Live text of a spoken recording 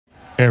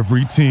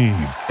Every team,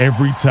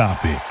 every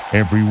topic,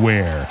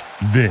 everywhere.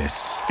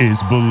 This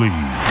is Believe.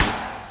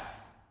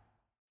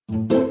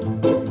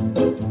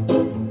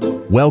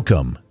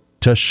 Welcome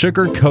to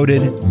Sugar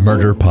Coated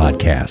Murder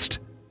Podcast,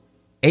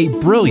 a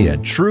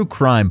brilliant true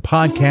crime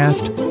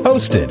podcast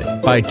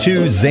hosted by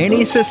two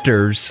zany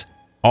sisters,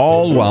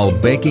 all while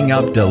baking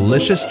up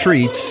delicious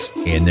treats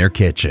in their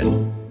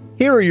kitchen.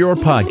 Here are your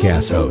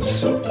podcast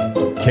hosts,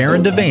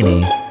 Karen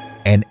Devaney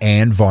and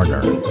Ann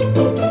Varner.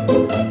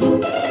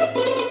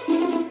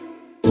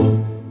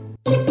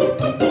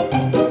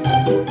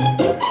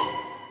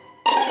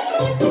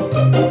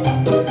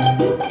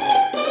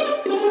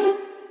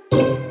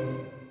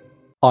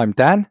 I'm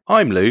Dan.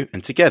 I'm Lou,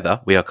 and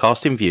together we are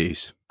Casting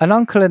Views. An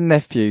uncle and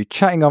nephew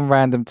chatting on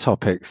random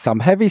topics, some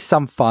heavy,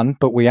 some fun,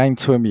 but we aim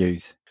to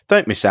amuse.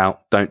 Don't miss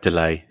out, don't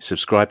delay.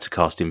 Subscribe to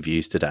Casting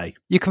Views today.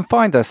 You can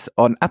find us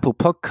on Apple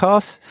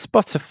Podcasts,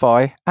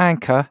 Spotify,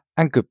 Anchor,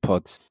 and Good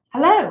Pods.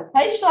 Hello.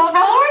 Hey, Sean.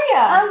 How are you?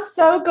 I'm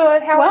so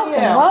good. How are you?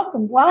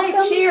 Welcome.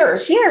 Hey,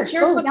 cheers. Cheers.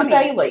 Cheers with the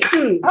Bailey.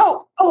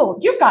 Oh,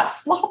 you got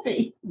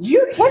sloppy.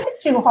 You hit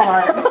it too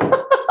hard.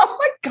 Oh,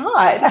 my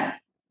God.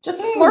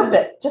 Just slurp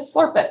it. Just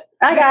slurp it.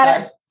 I got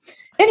it.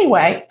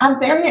 Anyway, I'm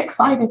very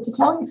excited to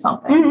tell you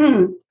something.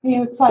 Mm-hmm. Are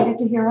you excited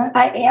to hear it?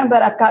 I am,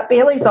 but I've got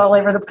Bailey's all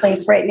over the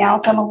place right now,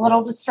 so I'm a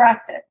little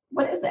distracted.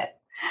 What is it?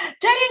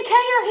 J and K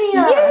are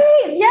here. Yay!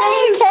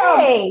 It's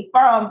J&K.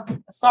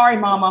 From Sorry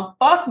Mama,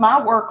 Fuck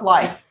My Work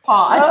Life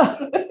pod. Oh,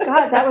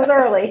 God, that was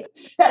early.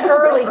 That was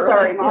early. real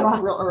Sorry, That was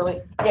Mama. real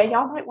early. Yeah,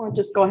 y'all might want to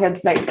just go ahead and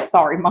say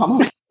Sorry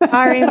Mama.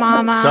 Sorry,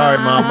 Mama. Sorry,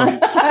 Mama.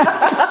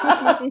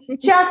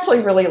 She actually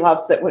really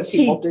loves it when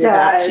people She do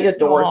that. does. She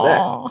adores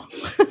Aw.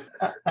 it.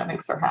 That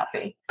makes her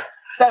happy.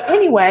 So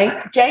anyway,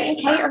 J and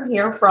K are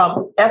here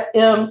from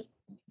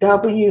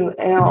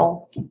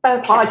FMWL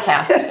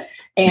podcast,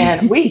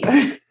 and we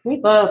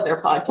love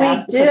their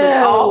podcast because it's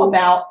all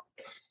about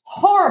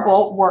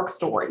horrible work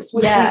stories,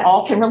 which we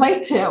all can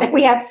relate to.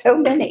 We have so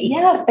many.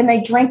 Yes, and they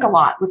drink a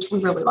lot, which we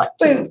really like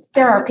too.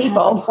 There are I'm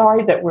people.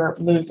 sorry that we're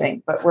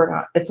moving, but we're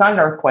not. It's not an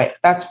earthquake.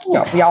 That's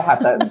we all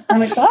have those.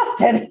 I'm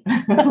exhausted.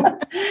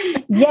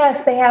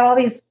 Yes, they have all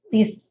these.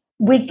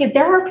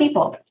 There are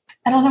people.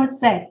 I don't know what to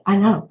say. I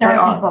know There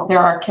are people. There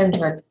are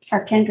kindred.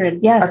 Our kindred.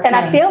 Yes, Our and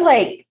I friends. feel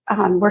like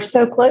we're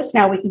so close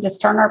now. We can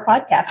just turn our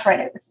podcast right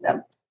over to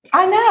them.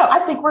 I know. I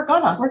think we're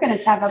gonna. We're going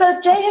to have a So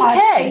J and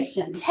K,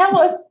 podcast. tell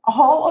us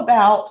all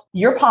about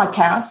your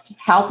podcast,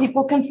 how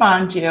people can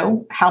find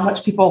you, how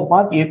much people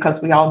love you,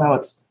 because we all know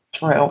it's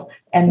true.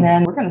 And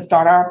then we're going to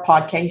start our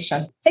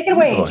podcast. Take it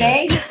away, Go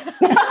Jay.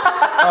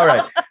 All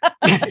right.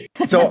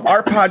 So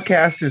our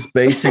podcast is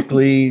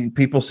basically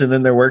people send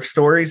in their work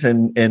stories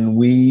and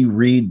we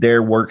read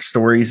their work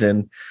stories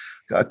and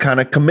kind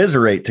of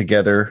commiserate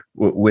together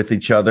with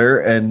each other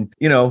and,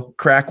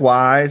 crack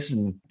wise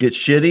and get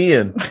shitty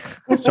and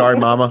sorry,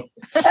 Mama,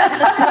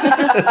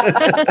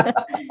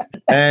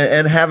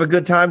 and have a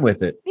good time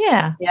with it.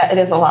 Yeah. Yeah, it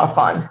is a lot of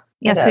fun.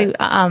 Yeah. It is.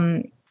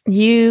 So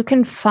you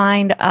can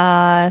find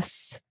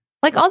us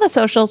like all the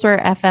socials were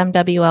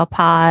FMWL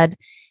pod.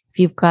 If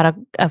you've got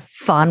a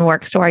fun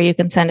work story, you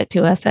can send it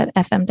to us at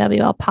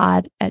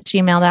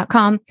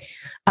fmwlpod@gmail.com.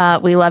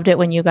 We loved it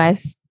when you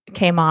guys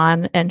came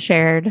on and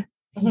shared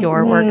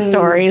your work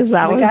stories.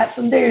 That We was got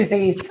some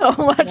doozies. so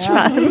much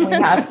fun. We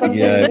had some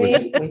Yeah, it was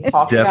doozies. We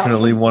talked about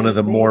Definitely some one of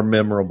the more doozies.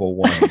 memorable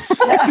ones.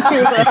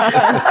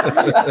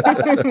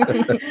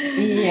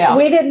 Yeah.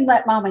 We didn't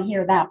let Mama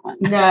hear that one.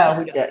 No,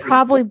 we didn't.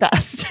 Probably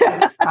best.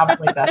 It's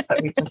probably best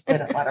that we just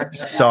didn't let her hear that.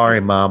 Sorry,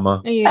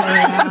 Mama.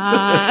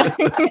 Yeah.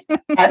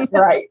 That's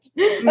right.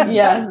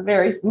 Yes,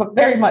 very,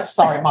 very much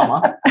sorry,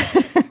 Mama.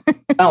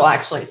 Oh,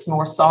 actually, it's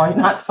more sorry,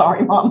 not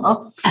sorry,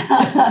 Mama.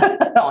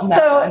 On that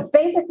So one.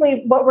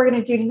 basically, what we're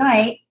going to do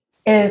tonight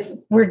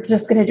is we're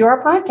just going to do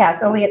our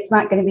podcast. Only it's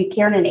not going to be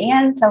Karen and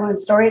Ann telling the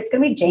story. It's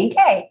going to be J and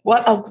K.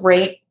 What a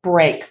great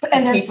break.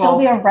 And there'll still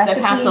be a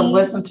recipe. that have to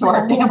listen to our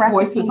There'll be a damn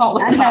voices all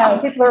the I time.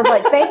 know. People are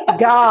like, thank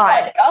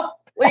God. Oh,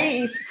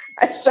 please.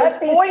 Shut Those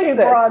these voices.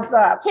 two broads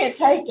up. Can't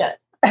take it.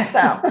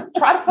 So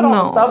try to put on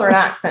No. a Southern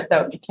accent,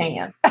 though, if you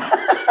can.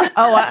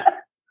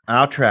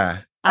 I'll try.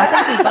 I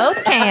think we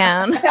both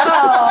can.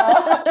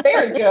 Oh,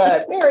 very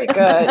good. Very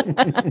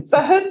good.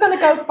 So who's going to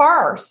go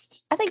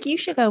first? I think you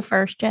should go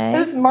first, Jay.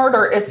 Whose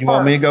murder is You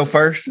want me to go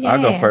first? first? I'll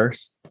go Yeah.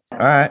 first. All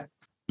right.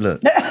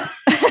 Look, No,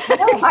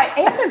 I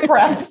am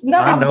impressed. No,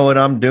 I know what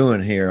I'm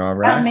doing here. All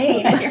right. I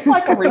mean, You're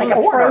like a like a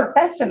reporter.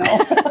 professional.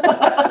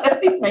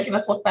 He's making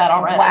us look bad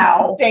already.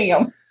 Wow.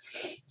 Damn.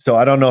 So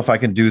I don't know if I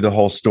can do the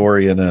whole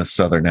story in a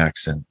Southern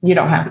accent. You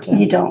don't have to.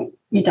 You don't.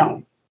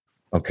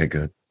 Okay,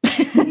 good.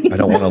 I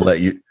don't want to let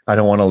you. I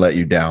don't want to let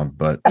you down,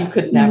 but You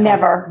could never.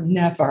 Never.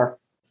 Never.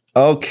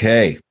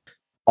 okay.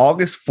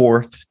 August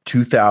 4th,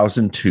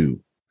 2002.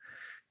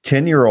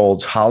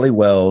 10-year-olds Holly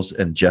Wells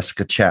and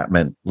Jessica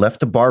Chapman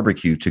left a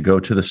barbecue to go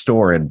to the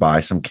store and buy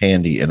some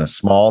candy in a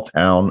small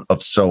town of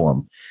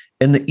Soham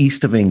in the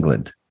east of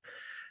England.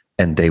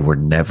 And they were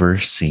never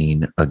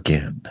seen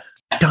again.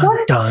 Dun,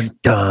 What? dun,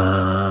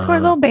 dun. Poor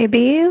little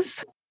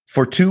babies.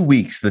 For 2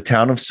 weeks, the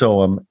town of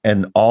Soham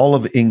and all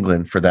of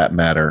England, for that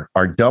matter,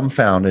 are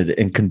dumbfounded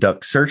and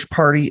conduct search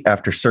party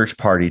after search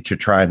party to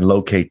try and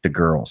locate the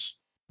girls.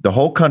 The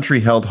whole country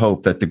held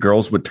hope that the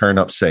girls would turn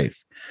up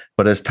safe.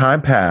 But as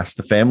time passed,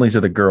 the families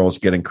of the girls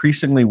get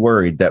increasingly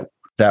worried that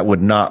that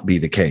would not be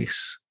the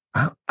case.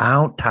 I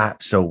don't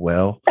type so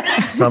well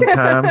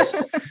sometimes.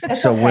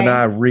 So when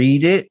I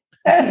read it,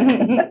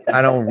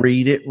 I don't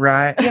read it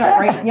right.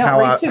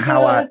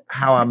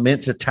 How I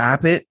meant to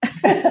type it.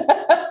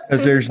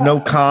 Because there's no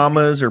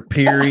commas or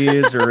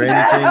periods or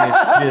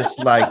anything. It's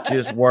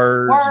just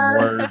words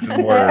and words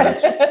and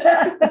words.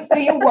 Just the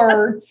sea of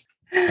words.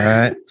 All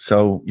right.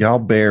 So y'all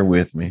bear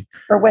with me.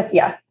 We're with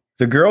you.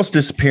 The girls'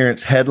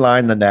 disappearance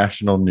headlined the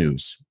national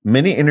news.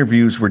 Many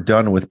interviews were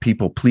done with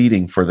people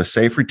pleading for the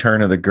safe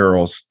return of the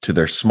girls to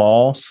their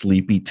small,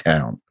 sleepy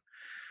town.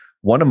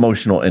 One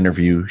emotional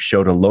interview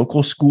showed a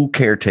local school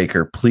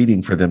caretaker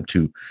pleading for them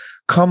to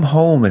come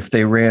home if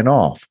they ran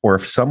off, or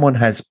if someone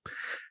has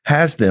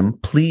them,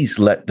 please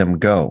let them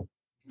go.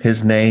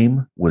 His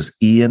name was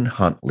Ian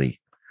Huntley.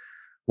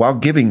 While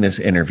giving this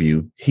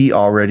interview, he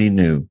already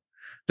knew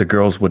the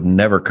girls would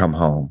never come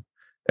home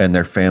and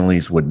their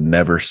families would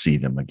never see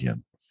them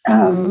again.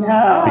 Oh,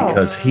 no.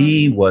 Because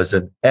he was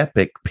an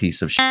epic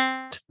piece of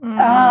shit.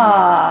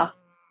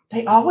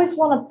 They always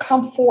want to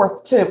come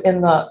forth too they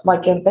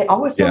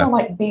always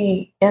want to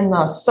be in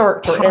the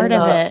search or part in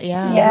of the, it.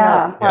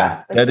 Yeah.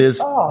 press.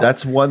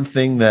 That's one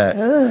thing that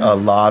a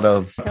lot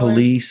of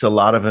police, a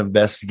lot of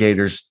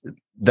investigators,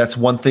 that's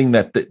one thing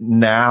that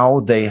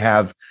now they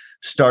have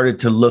started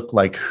to look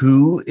like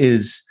who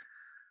is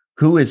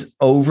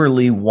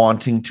overly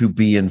wanting to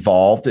be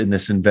involved in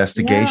this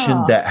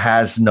investigation that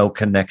has no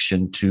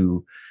connection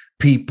to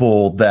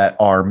people that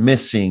are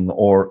missing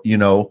or,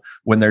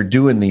 when they're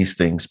doing these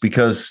things,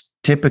 because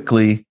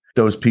typically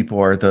those people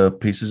are the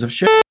pieces of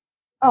shit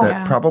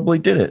that probably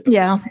did it.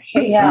 Yeah.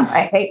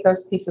 I hate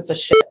those pieces of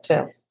shit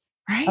too.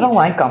 Right. I don't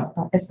like them.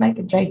 It's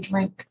making Jay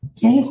drink.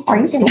 He's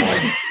drinking.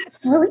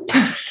 Really?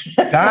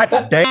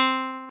 God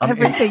damn.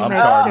 Everything I'm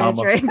makes sorry, Jay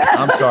Mama. drink.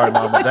 I'm sorry,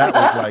 Mama. That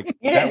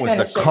was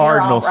the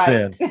cardinal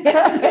sin.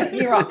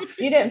 You're all,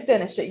 you didn't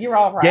finish it. You're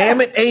all right. Damn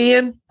it,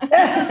 Ian.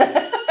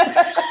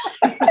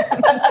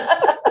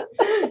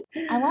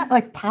 I want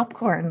like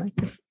popcorn, like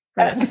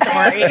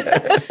story.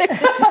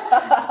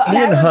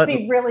 That would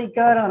be really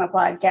good on a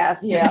podcast.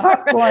 Yeah.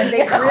 Popcorn.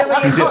 They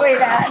really enjoy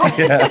that.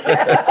 Yeah.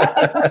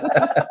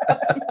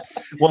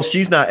 Well,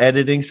 she's not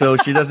editing, so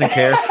she doesn't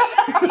care.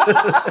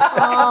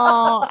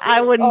 Oh,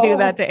 I wouldn't do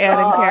that to Ann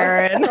and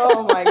Karen.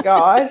 Oh my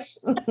gosh.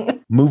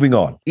 Moving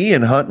on.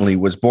 Ian Huntley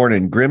was born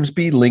in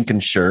Grimsby,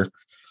 Lincolnshire,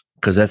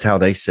 because that's how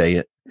they say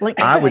it.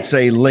 I would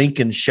say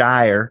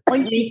Lincolnshire.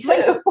 Me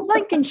too.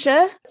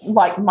 Lincolnshire.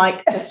 Like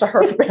Mike just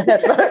heard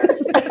headphones.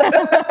 It's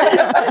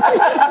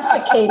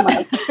a K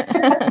Mike.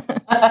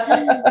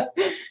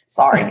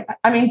 Sorry.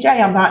 I mean,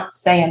 Jay, I'm not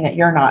saying that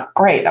you're not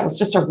great. That was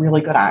just a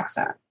really good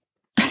accent.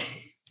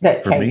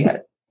 That For me?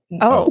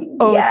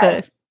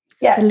 Yes.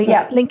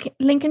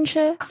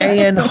 Lincolnshire.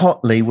 Ian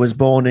Huntley was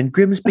born in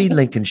Grimsby,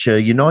 Lincolnshire,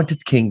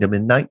 United Kingdom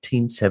in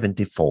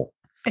 1974.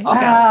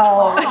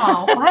 Wow.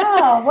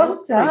 Wow. Well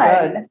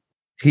done.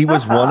 He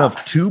was one of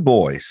two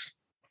boys.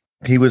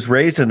 He was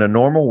raised in a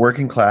normal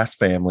working class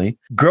family.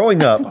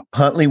 Growing up,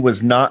 Huntley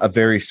was not a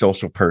very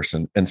social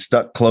person and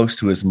stuck close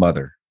to his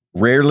mother,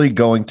 rarely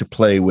going to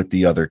play with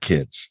the other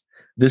kids.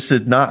 This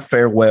did not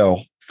fare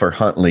well for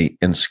Huntley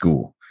in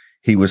school.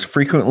 He was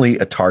frequently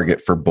a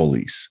target for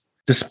bullies.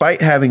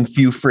 Despite having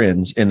few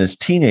friends in his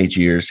teenage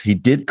years, he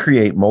did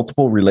create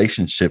multiple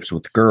relationships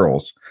with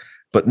girls,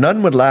 but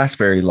none would last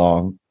very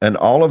long, and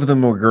all of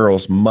them were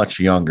girls much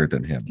younger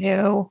than him.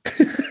 Ew.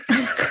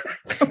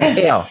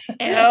 Ew.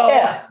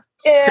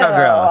 So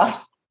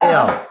gross.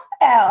 Ew.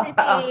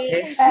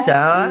 It's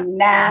so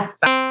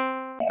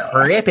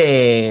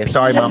creepy.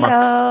 Sorry,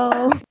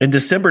 Mama. In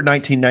December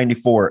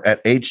 1994,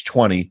 at age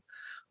 20,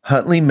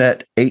 Huntley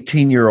met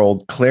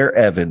 18-year-old Claire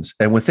Evans,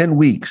 and within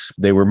weeks,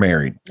 they were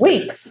married.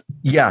 Weeks?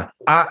 Yeah.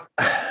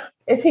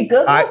 Is he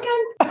good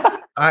looking?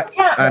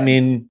 I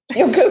mean,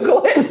 you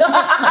Google it.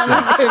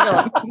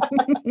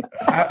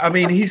 I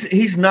mean,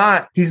 he's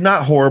not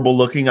horrible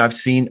looking. I've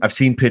seen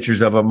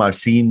pictures of him. I've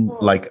seen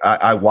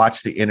I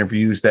watched the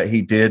interviews that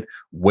he did.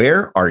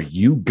 Where are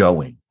you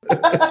going?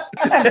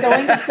 I'm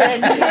going to a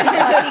new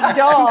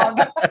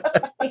dog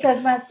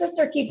because my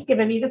sister keeps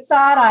giving me the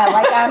side eye,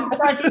 like I'm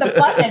pressing the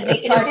button and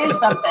making her do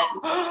something.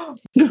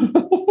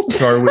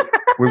 Sorry,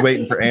 we're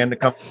waiting for Ann to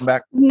come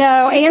back.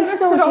 No, Ann's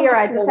still here.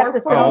 I just have to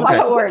sit on my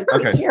floor and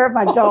take care of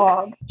my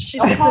dog.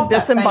 She's just a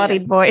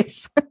disembodied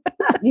voice.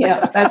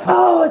 Yeah, it's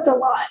a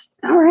lot.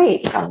 All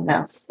right,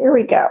 here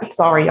we go.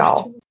 Sorry,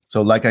 y'all.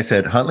 So like I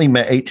said, Huntley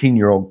met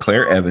 18-year-old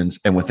Claire Evans,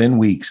 and within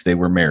weeks, they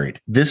were married.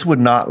 This would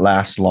not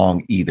last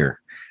long either,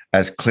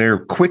 as Claire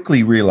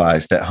quickly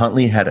realized that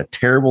Huntley had a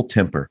terrible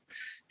temper.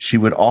 she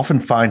would often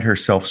find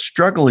herself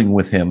struggling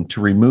with him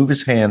to remove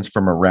his hands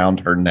from around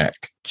her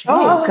neck.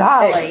 Oh,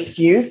 golly.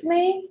 excuse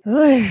me?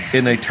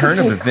 In a turn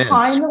of Would you events,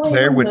 kindly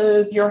Claire would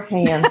remove your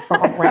hands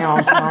from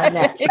around my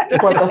neck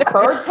for the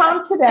third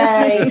time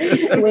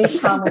today.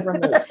 Please kindly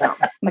remove them.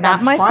 Like, Not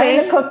I'm my trying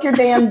thing. to cook your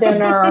damn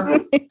dinner.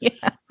 Yeah.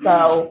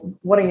 So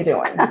what are you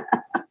doing?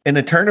 In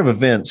a turn of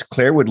events,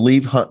 Claire would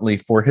leave Huntley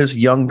for his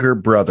younger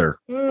brother.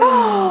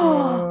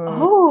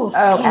 Oh,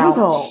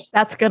 scandal. ouch.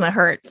 That's gonna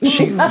hurt.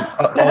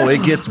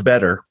 It gets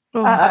better.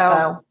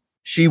 Uh-oh.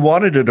 She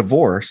wanted a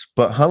divorce,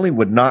 but Huntley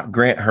would not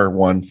grant her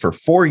one for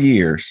 4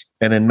 years.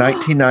 And in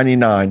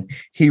 1999,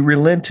 he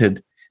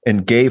relented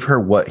and gave her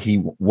what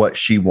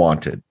she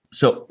wanted.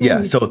 So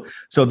yeah,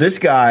 so this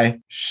guy,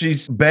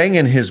 she's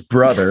banging his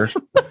brother,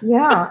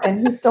 Yeah,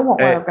 and he still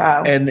won't let her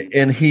go.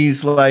 and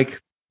he's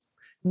like,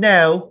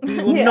 "No, we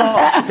will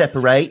not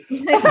separate.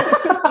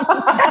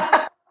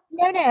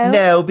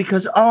 No,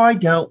 because I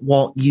don't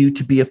want you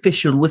to be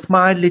official with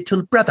my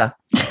little brother."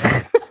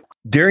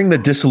 During the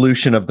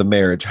dissolution of the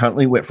marriage,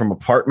 Huntley went from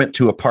apartment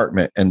to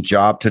apartment and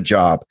job to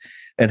job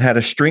and had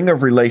a string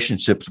of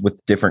relationships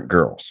with different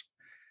girls.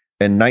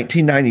 In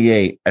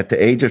 1998, at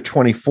the age of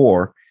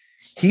 24,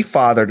 he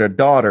fathered a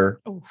daughter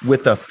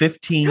with a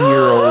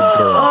 15-year-old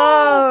girl.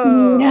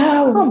 Oh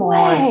No Come on,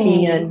 way.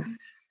 Ian.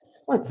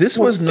 This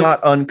was not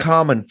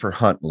uncommon for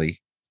Huntley.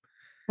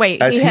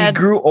 wait, As he had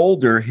grew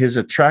older, his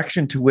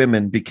attraction to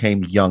women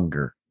became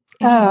younger.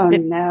 Oh,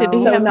 did, no. did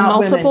he So have not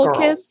women, multiple girls.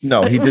 kids?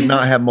 No, he did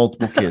not have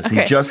multiple kids. He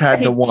Okay. just had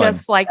He the one.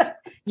 just liked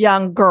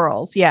young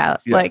girls. Yeah,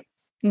 Yeah. like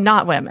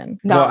not women.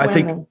 Not Well,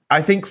 women.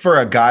 I think for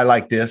a guy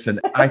like this, and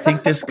I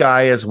think this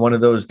guy is one of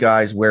those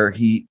guys where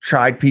he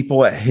tried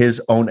people at his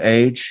own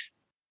age,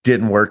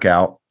 didn't work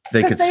out.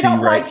 They could see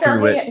right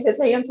through it.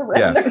 His hands around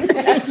Yeah. their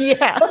neck.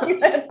 Yeah.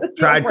 That's the deal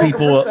Tried breaker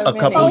people for so a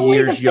couple many.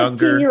 years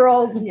younger.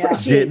 15-year-olds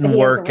Didn't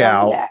work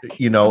out,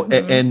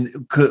 Mhm. and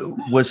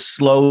was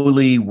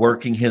slowly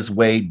working his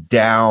way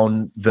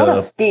down What a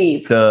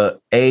skeeve. the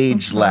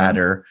age Mhm.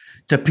 ladder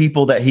to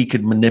people that he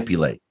could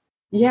manipulate.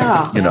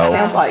 Yeah. You know.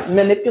 Sounds like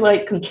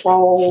manipulate,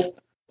 control,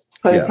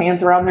 put his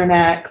hands around their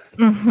necks.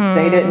 Mhm.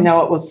 They didn't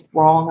know it was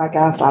wrong, I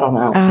guess. I don't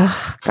know.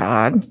 Oh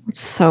God,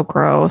 it's so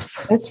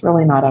gross. It's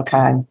really not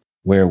okay.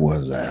 Where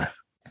was I?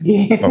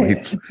 Yeah. Oh,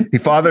 he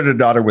fathered a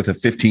daughter with a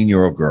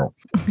 15-year-old girl.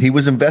 He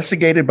was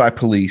investigated by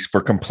police for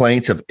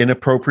complaints of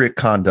inappropriate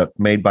conduct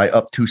made by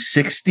up to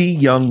 60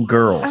 young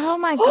girls Oh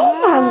my God.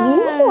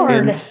 Oh, my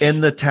Lord.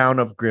 in the town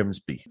of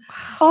Grimsby.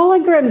 All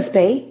in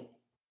Grimsby.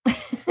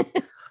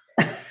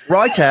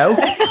 Righto.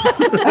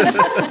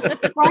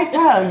 Right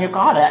down, you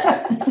got it.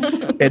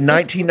 In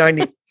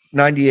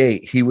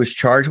 1998, he was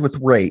charged with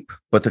rape,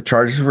 but the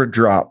charges were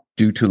dropped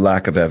due to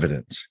lack of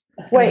evidence.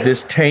 Wait,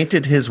 This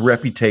tainted his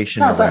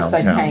reputation sounds like around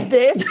say town. taint.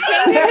 This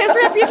tainted his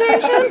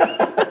reputation.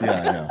 Yeah,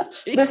 I know.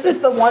 This is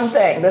the one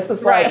thing. This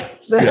is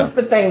like this Yeah. is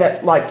the thing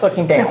that like took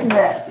him This is down.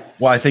 it.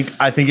 Well, I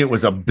think it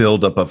was a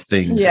buildup of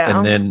things, Yeah.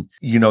 and then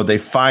they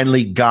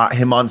finally got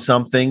him on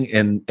something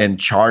and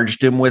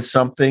charged him with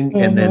something,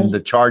 and then the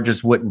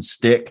charges wouldn't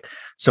stick,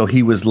 so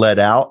he was let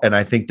out. And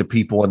I think the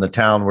people in the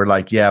town were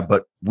like, "Yeah,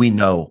 but we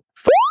know,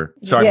 f***er.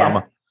 Sorry,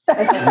 Yeah.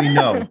 Mama, we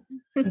know,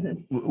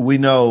 we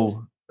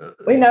know,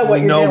 We know what we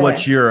you're know doing.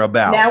 what you're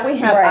about." Now we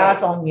have Right.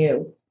 eyes on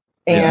you,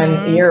 and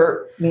Mhm.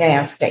 you're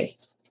nasty.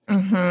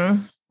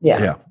 Mm-hmm.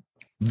 Yeah.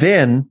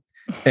 Then,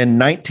 in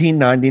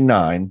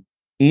 1999,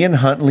 Ian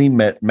Huntley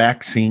met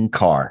Maxine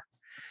Carr.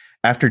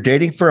 After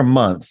dating for a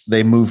month,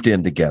 they moved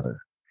in together.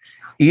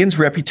 Ian's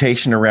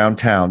reputation around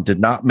town did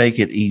not make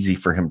it easy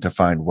for him to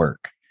find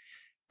work.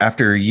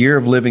 After a year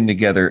of living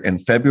together, in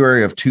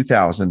February of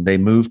 2000, they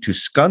moved to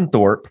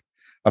Scunthorpe,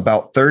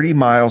 about 30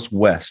 miles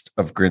west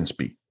of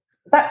Grimsby.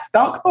 Is that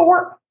skunk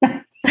Thorpe?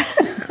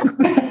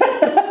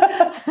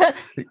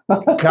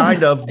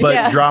 Kind of, but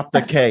Yeah. drop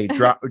the K,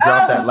 drop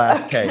that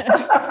last K.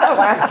 Oh,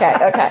 last K.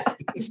 Okay.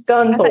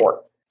 Scunthorpe.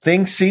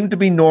 Things seemed to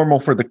be normal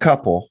for the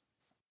couple,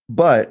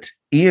 but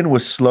Ian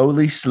was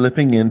slowly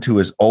slipping into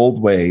his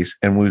old ways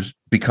and was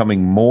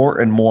becoming more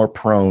and more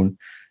prone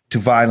to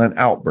violent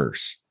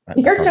outbursts.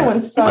 You're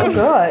doing so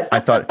good. I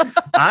thought,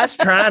 I was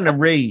trying to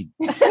read.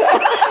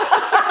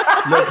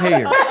 Look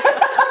here.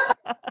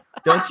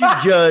 Don't you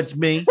judge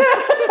me.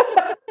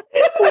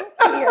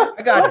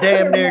 I got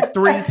damn near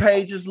 3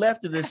 pages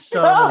left of this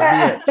son of a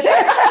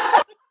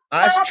bitch.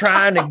 I was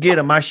trying to get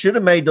them. I should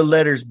have made the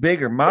letters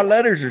bigger. My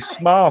letters are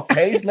small.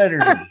 K's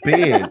letters are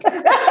big.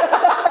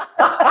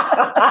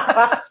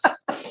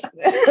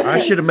 I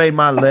should have made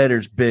my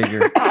letters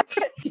bigger.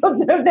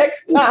 You'll know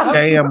next time.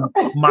 Damn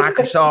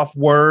Microsoft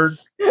Word.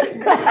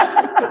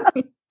 Oh,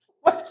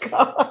 my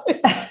God.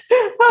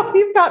 Oh,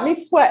 you've got me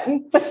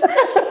sweating.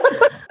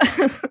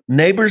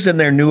 Neighbors in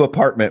their new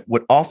apartment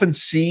would often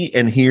see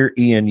and hear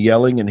Ian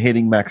yelling and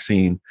hitting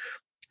Maxine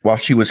while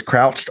she was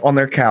crouched on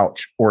their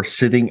couch or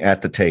sitting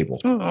at the table,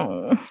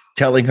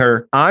 telling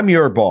her, "I'm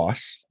your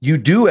boss. You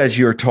do as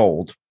you're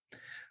told.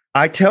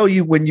 I tell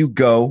you when you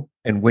go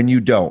and when you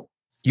don't.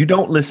 You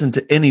don't listen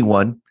to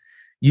anyone.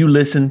 You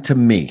listen to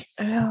me."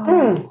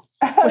 Oh,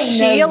 Was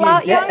she a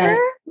lot younger?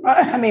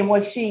 I mean,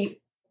 was she?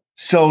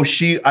 So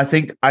I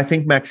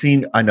think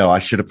Maxine, I know I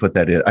should have put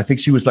that in. I think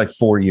she was like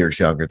 4 years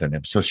younger than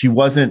him. So she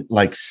wasn't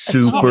like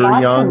super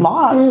lots young. And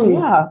lots,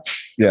 yeah.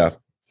 Yeah.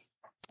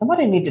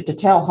 Somebody needed to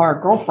tell her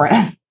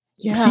girlfriend.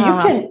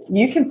 Yeah.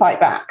 You can fight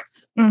back.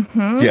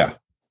 Mhm. Yeah.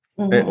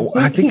 Mhm.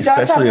 I think He does have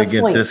especially to against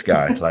sleep. this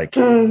guy, like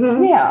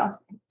Yeah.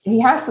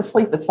 He has to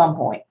sleep at some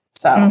point.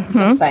 So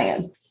just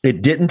saying.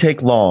 it didn't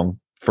take long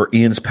for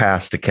Ian's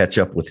past to catch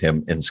up with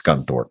him in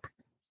Scunthorpe.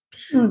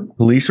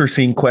 Police were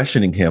seen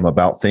questioning him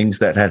about things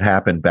that had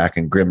happened back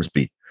in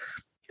Grimsby.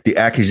 The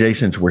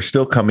accusations were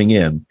still coming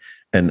in,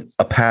 and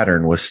a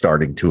pattern was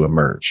starting to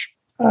emerge.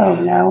 Oh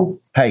no.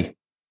 Hey,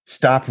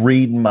 stop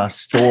reading my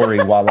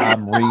story while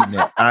I'm reading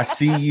it. I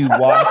see you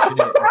watching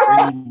it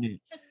and reading it.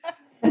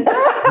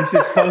 This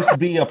is supposed to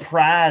be a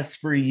prize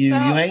for you.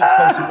 You ain't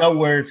supposed to know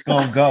where it's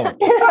going to go.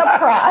 A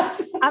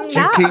prize. I'm You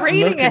not keep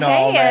reading looking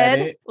all at ahead.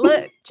 it.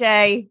 Look,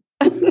 Jay.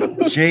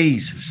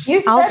 Jesus.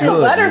 You I'll said his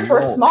Good letters were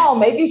Lord. small.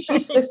 Maybe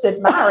she's just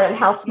admiring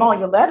how small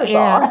your letters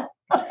Yeah.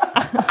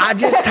 I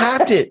just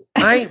typed it.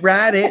 I ain't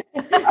write it.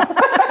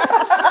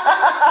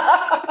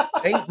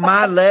 Ain't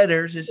my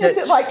letters. It's Is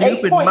that it like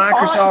stupid 8-point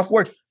Microsoft fonts?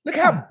 Word. Look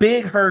how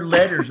big her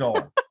letters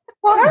are.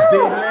 Well, These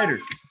big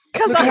letters.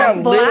 Because Look how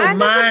I'm little blind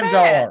mine as a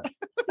bat.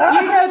 are.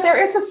 you know, there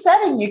is a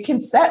setting you can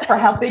set for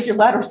how big your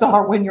letters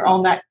are when you're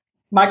on that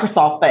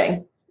Microsoft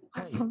thing.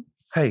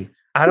 Hey,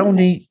 I don't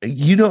need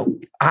you.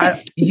 Don't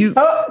you?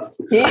 Oh,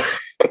 yeah.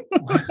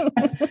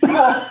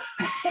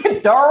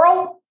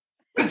 Daryl.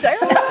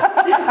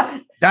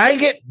 Dang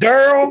it,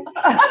 Daryl.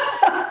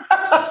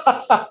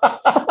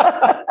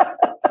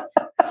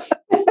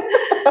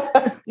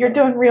 You're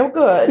doing real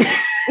good.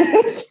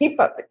 Keep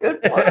up the good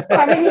work.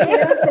 How many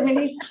years? I mean,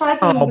 he's chugging.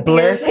 Oh, the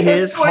bless beer.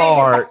 his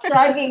heart.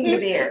 Chugging the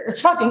beer.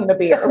 Chugging the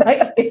beer,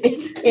 right?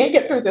 Can't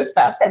get through this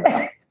fast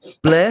enough.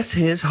 Bless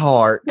his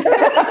heart.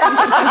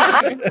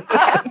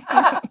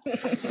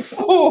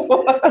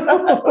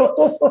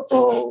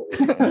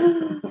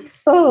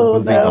 Oh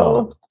Moving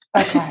no.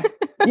 Okay.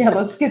 Yeah,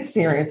 let's get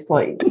serious,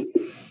 please.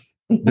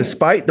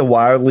 Despite the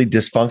wildly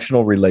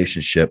dysfunctional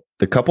relationship,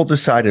 the couple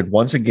decided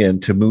once again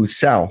to move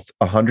south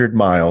 100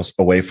 miles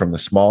away from the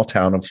small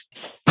town of.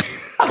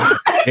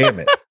 Damn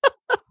it.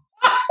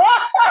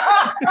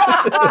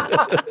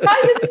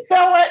 How do you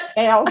spell that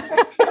town?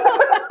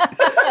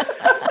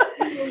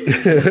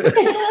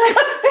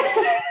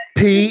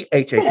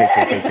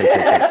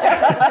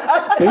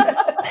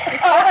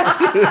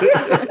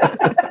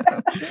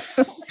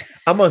 P-H-H-H-H-H-H.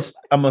 I'm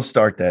gonna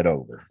start that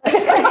over.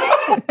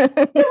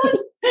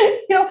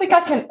 You don't think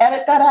I can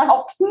edit that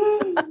out?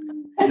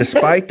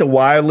 Despite the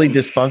wildly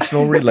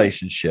dysfunctional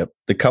relationship,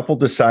 the couple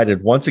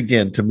decided once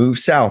again to move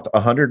south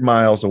 100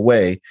 miles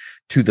away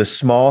to the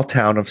small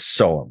town of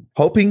Soham,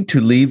 hoping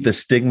to leave the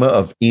stigma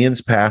of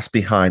Ian's past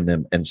behind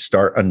them and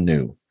start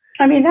anew.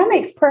 I mean, that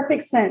makes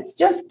perfect sense.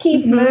 Just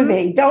keep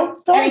moving. Don't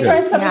And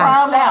address the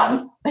problem.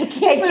 south. They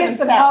keep Hey, moving get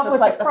some south. help It's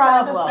with like the the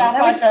farther problem. south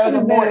Now I it's go, the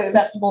gonna more move.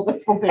 acceptable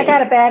this will be. I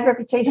got a bad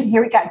reputation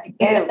here. We got to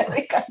go.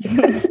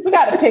 We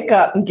got to pick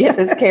up and get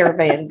this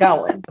caravan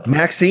going.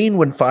 Maxine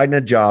would find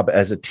a job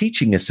as a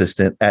teaching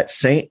assistant at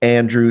St.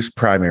 Andrew's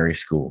Primary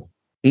School.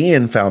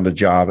 Ian found a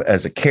job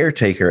as a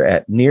caretaker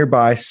at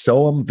nearby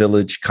Soham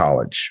Village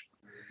College.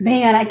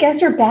 Man, I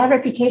guess your bad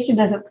reputation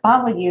doesn't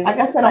follow you. I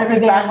guess I don't over do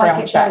there background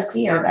like it checks does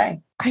here.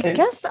 today. I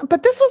guess,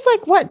 but this was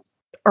like what,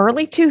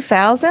 early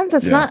 2000s?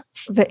 It's Yeah. not,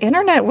 the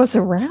internet was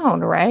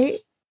around, right?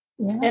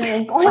 In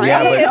England. Yeah,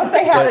 I don't but- know if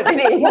they had it in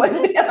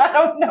England. I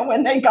don't know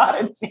when they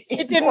got it.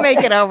 It didn't make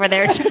it over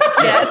there just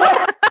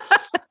yet.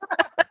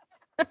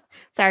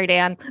 Sorry,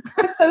 Dan.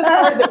 I'm so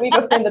sorry that we've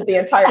offended the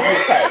entire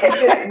UK. It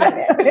didn't mean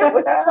it. It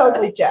was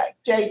totally Jay.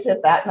 Jay did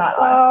that, not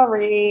us.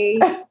 Sorry.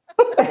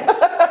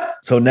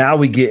 So now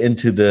we get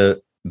into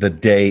the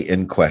day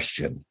in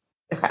question.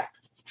 Okay.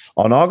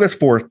 On August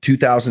 4th,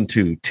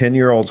 2002,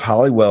 10-year-olds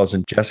Holly Wells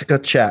and Jessica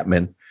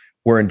Chapman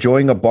were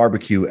enjoying a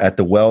barbecue at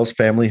the Wells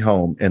family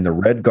home in the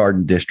Red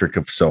Garden district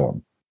of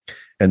Soham.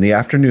 In the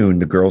afternoon,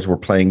 the girls were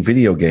playing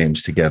video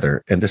games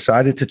together and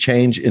decided to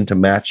change into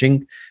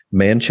matching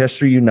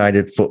Manchester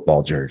United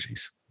football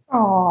jerseys.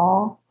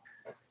 Aw.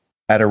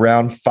 At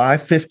around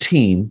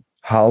 5:15,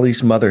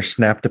 Holly's mother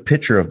snapped a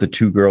picture of the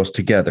two girls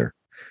together.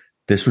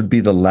 This would be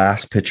the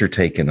last picture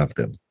taken of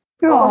them.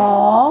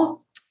 Aw.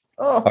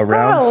 Oh,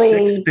 Around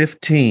Holly.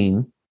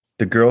 6:15,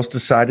 the girls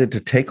decided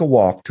to take a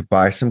walk to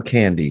buy some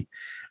candy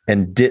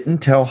and didn't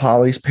tell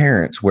Holly's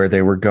parents where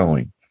they were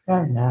going.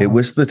 oh no. It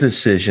was the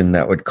decision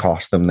that would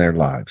cost them their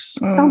lives.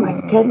 Oh my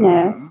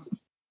goodness.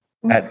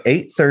 At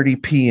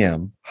 8:30 p.m.,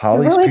 You're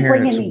Holly's really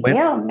parents bringing me went.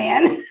 down,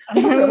 man.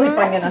 really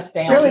bringing us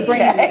down. Really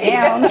bringing me Jay.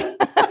 down.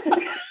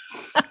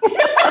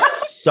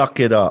 Suck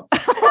it up.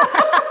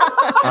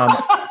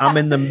 I'm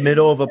in the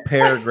middle of a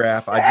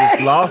paragraph. I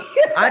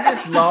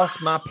just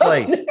lost my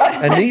place.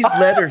 And these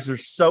letters are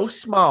so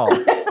small.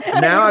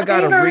 Now I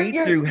got to read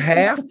through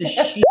half the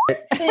shit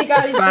You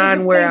gotta to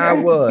find where I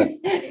was.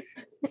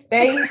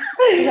 They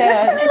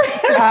said,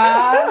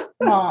 hi,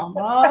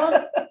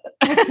 mama.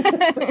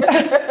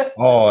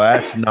 Oh,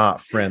 that's not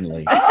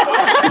friendly.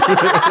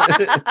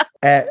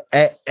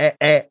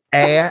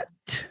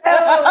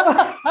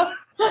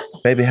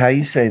 Baby, how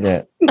you say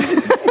that?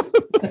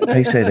 How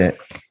you say that?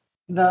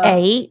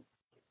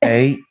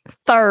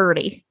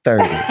 8:30.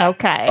 30.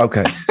 Okay.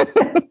 Okay.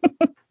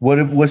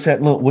 What's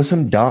that little? What's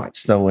some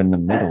dots though in the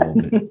middle of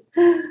it?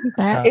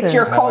 It's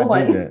your How do I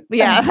do colon. that?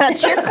 Yeah,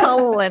 that's your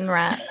colon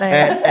right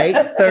there. At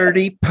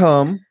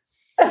 8:30,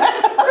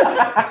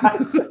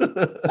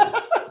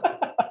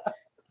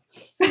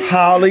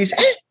 Holly's.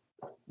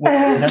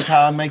 That's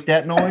how I make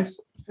that noise.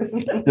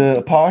 The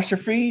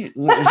apostrophe. Is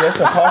that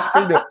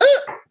apostrophe?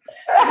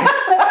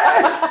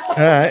 All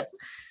right.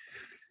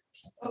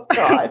 Oh,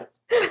 God.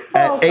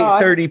 At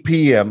 8:30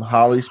 p.m.,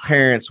 Holly's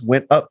parents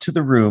went up to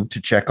the room to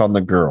check on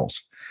the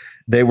girls.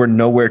 They were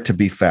nowhere to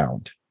be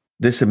found.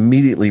 This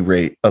immediately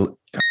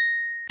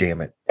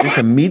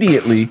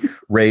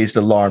raised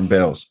alarm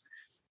bells.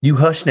 You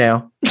hush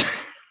now.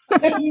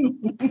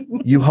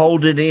 You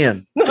hold it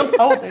in. I'm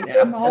holding it.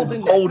 I'm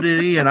holding it. Hold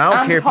it in. I don't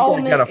I'm care if you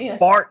holding got it a in.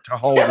 fart to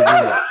hold it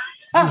in.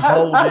 You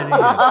hold it in.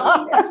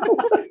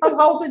 I'm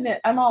holding it.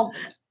 I'm holding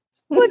it.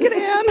 Look at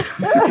Ann.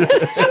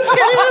 She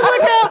can't even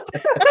look up.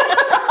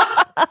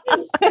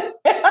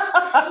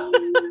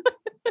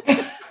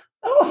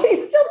 Oh,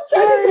 he's still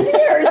checking his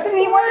ears, and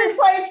he wonders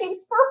why he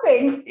keeps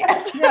burping.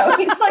 No,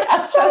 he's like,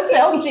 I'm so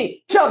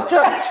belchy. Chug,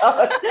 chug,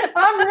 chug.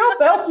 I'm real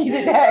belchy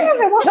today.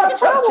 Chug,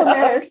 chug, chug.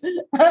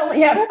 I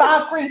only had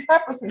 5 green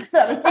peppers and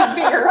 17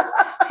 beers.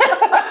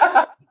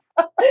 I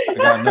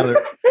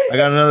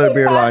got another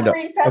beer lined up.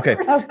 Okay.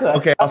 Oh, good.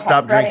 Okay, I'll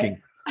stop ready.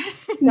 drinking.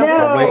 No,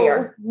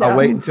 I'll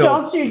wait until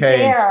don't you Kay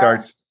dare.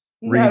 starts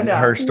reading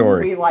her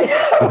story We like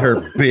with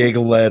her big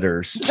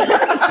letters.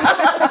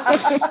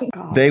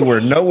 They were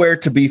nowhere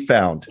to be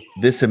found.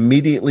 This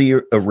immediately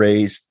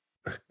erased.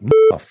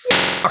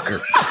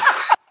 Motherfucker.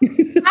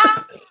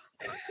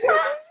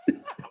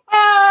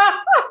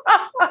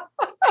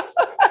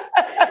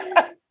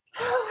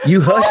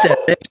 You hush that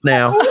bitch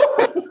now.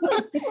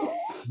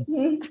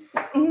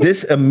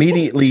 This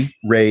immediately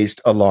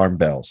raised alarm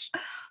bells.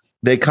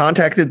 They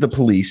contacted the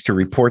police to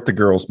report the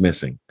girls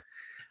missing.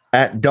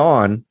 At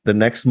dawn the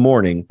next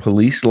morning,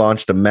 police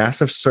launched a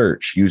massive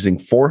search using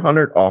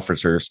 400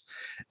 officers,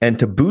 and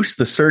to boost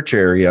the search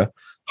area,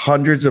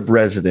 hundreds of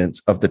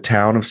residents of the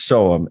town of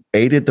Soham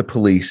aided the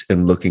police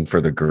in looking for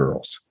the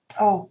girls.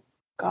 Oh,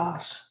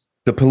 gosh.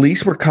 The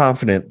police were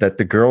confident that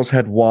the girls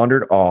had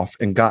wandered off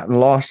and gotten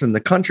lost in the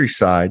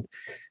countryside,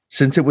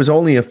 since it was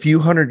only a few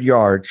hundred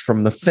yards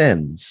from the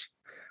fens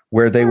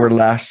where they were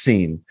last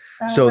seen.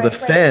 So the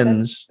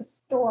fens, the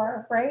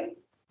store, right?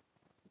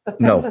 The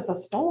fence No. is a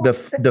store.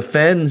 the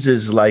fens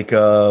is like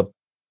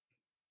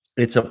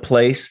it's a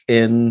place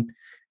in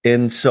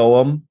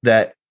Soham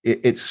that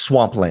it's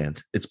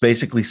swampland. It's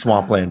basically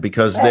swampland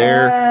because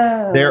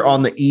they're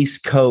on the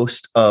east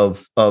coast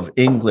of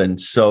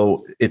England,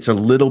 so it's a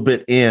little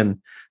bit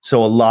in.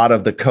 So a lot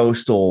of the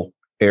coastal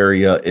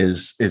area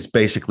is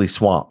basically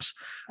swamps.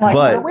 Like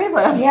but where we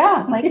live.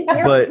 Yeah, like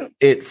here. but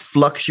it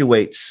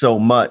fluctuates so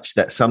much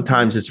that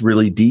sometimes it's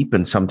really deep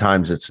and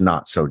sometimes it's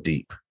not so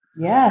deep.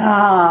 Yes.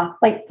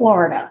 Like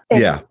Florida.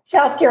 Yeah.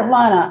 South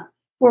Carolina,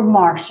 we're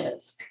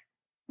marshes.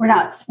 We're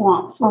not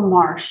swamps. We're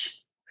marsh.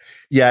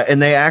 Yeah,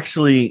 and they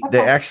actually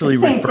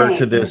Same refer to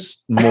thing.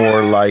 this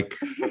more like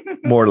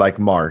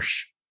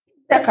marsh.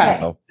 Okay.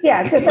 No.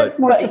 Yeah, because that's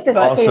more But sophisticated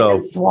also,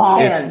 than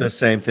swamp. It's the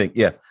same thing.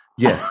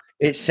 Yeah.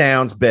 It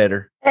sounds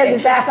better.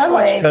 It's just so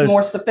much Exactly. more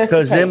Because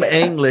sophisticated. them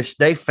English,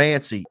 they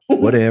fancy.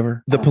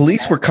 Whatever. The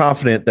police were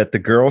confident that the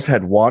girls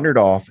had wandered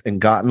off and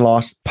gotten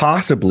lost.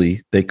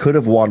 Possibly they could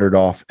have wandered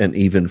off and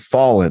even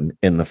fallen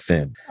in the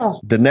fen.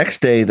 Oh. The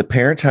next day, the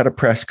parents had a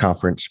press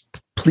conference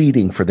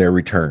pleading for their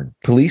return.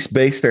 Police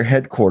based their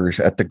headquarters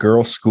at the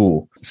girls'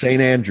 school, St.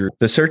 Andrew.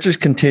 The searches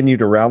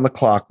continued around the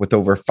clock with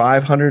over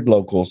 500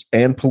 locals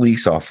and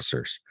police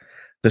officers.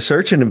 The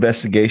search and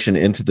investigation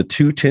into the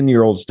 2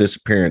 10-year-olds'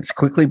 disappearance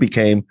quickly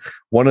became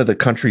one of the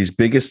country's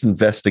biggest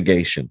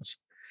investigations.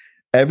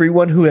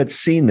 Everyone who had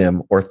seen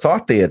them or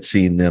thought they had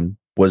seen them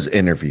was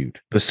interviewed.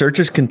 The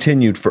searches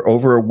continued for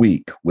over a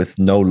week with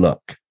no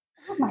luck.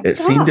 Oh my It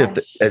seemed gosh.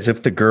 as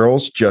if the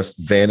girls just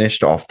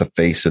vanished off the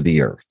face of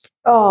the earth.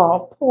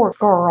 Oh, poor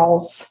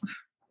girls.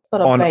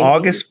 Little On babies.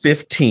 August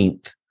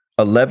 15th,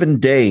 11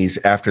 days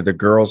after the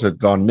girls had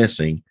gone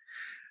missing,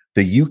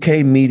 the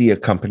UK media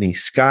company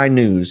Sky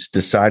News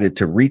decided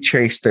to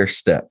retrace their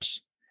steps,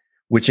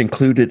 which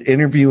included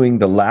interviewing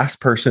the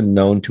last person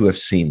known to have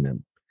seen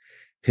them.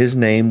 His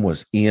name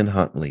was Ian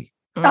Huntley.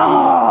 Oh,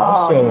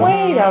 Also-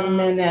 Wait a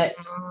minute.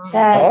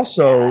 That's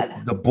Also,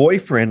 bad. the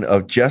boyfriend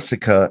of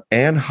Jessica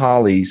and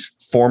Holly's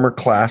former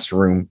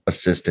classroom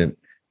assistant,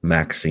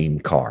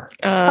 Maxine Carr.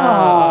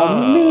 Oh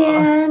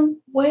man.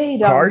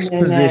 Wait Carr's a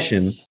minute.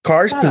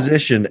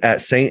 position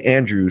at St.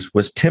 Andrews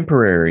was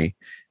temporary,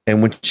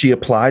 and when she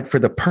applied for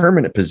the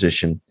permanent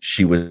position,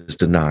 she was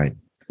denied.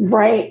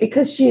 Right,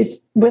 because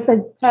she's with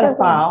a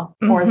Pedophile,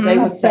 or as they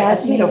would say, a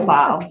bad name,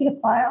 pedophile. a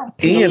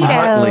pedophile. Ian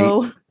Huntley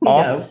Pedo.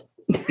 off,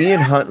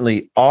 Ian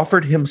Huntley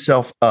offered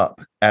himself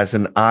up as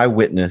an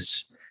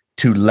eyewitness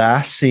to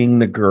last seeing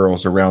the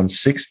girls around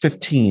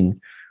 6:15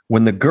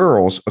 when the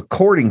girls,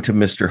 according to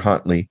Mr.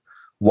 Huntley,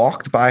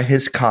 walked by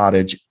his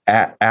cottage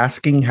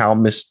asking how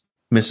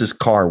Mrs.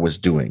 Carr was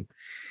doing.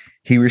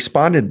 He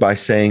responded by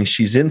saying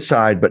she's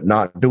inside but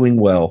not doing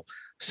well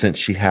since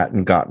she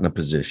hadn't gotten a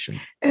position.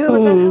 Ooh,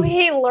 is that how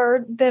he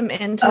lured them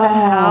into the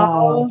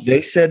house?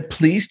 They said,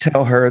 please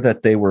tell her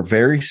that they were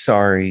very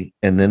sorry,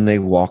 and then they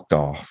walked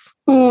off.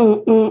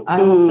 I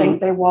don't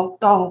think they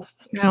walked off.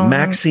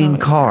 Maxine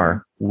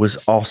Carr was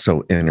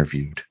also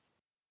interviewed.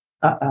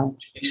 Uh-oh.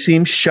 She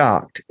seemed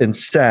shocked and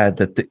sad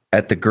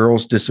at the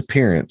girl's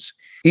disappearance,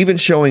 even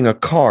showing a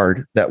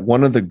card that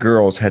one of the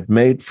girls had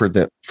made for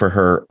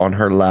her on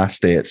her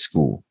last day at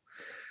school.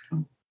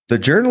 The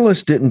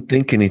journalist didn't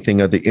think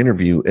anything of the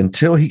interview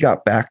until he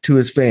got back to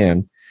his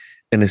van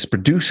and his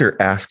producer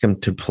asked him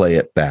to play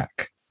it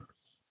back.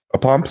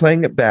 Upon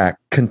playing it back,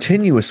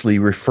 continuously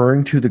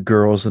referring to the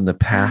girls in the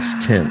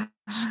past tense.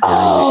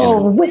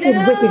 Oh, wicked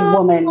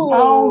woman.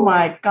 Oh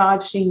my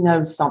God, she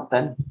knows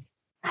something.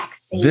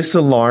 Maxine. This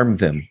alarmed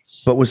them,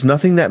 but was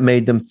nothing that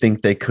made them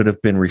think they could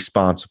have been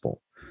responsible.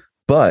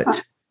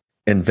 But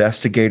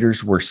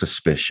investigators were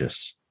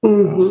suspicious.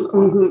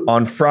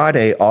 On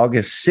Friday,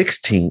 August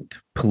 16th,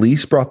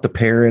 police brought the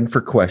pair in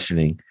for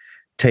questioning,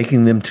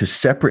 taking them to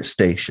separate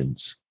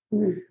stations.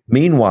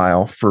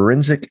 Meanwhile,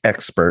 forensic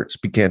experts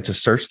began to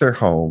search their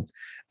home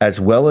as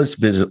well as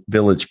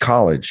Village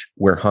College,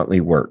 where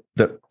Huntley worked.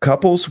 The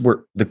couple.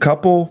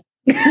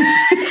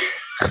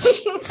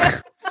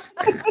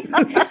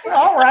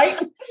 All right.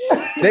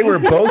 They were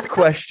both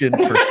questioned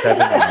for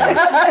 7 hours.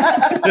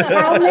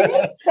 How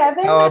many?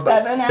 7? How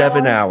about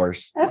 7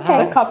 hours?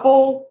 Okay. The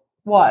couple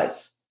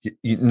was.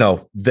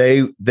 No,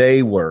 they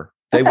were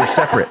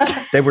separate.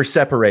 They were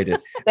separated.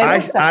 They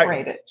were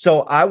separated.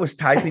 So I was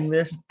typing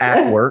this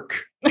at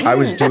work. I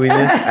was doing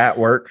this at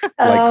work,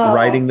 like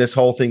writing this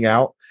whole thing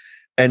out.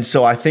 And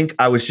so I think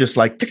I was just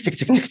like, tick, tick,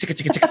 tick, tick, tick,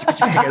 tick, tick, tick,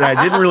 tick, and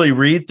I didn't really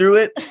read through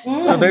it.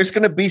 So there's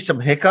going to be some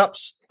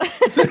hiccups.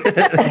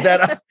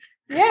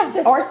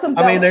 Or some.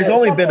 I mean, there's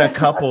only been a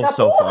couple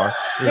so far.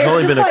 There's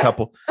only been a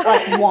couple.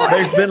 Like one.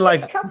 There's been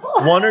like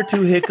 1 or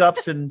 2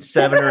 hiccups and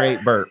 7 or 8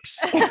 burps.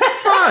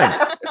 It's fine.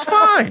 It's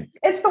fine.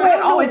 It's the way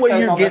it always what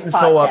goes you're on getting this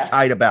so podcast.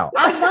 uptight about.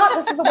 I'm not.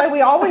 This is the way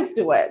we always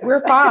do it.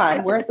 We're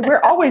fine.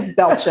 We're always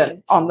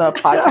belching on the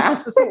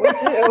podcast. That's what we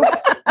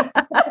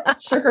do.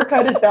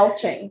 Sugar-coated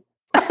belching.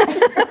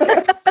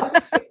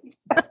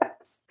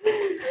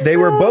 They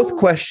were both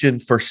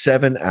questioned for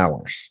 7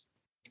 hours.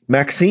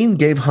 Maxine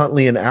gave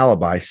Huntley an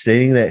alibi,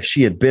 stating that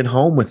she had been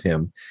home with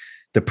him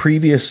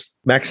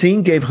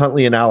Maxine gave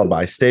Huntley an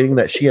alibi, stating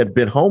that she had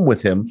been home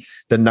with him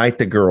the night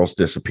the girls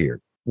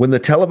disappeared. When the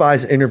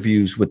televised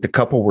interviews with the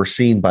couple were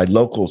seen by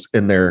locals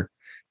in their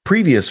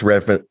previous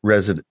mother.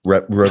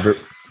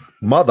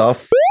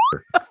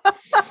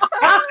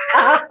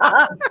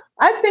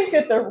 I think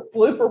that the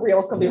blooper reel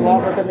is going to be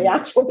longer than the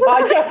actual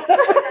podcast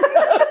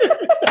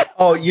episode.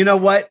 Oh, you know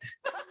what?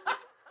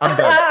 I'm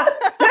done.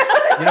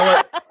 You know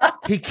what?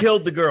 He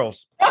killed the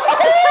girls.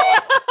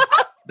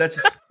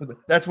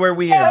 That's where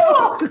we end.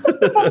 Oh, son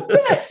of a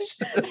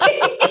bitch.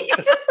 He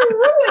just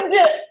ruined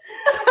it.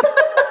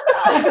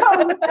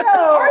 Oh,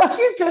 no. Aren't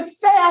you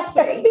just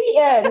sassy? The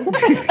end.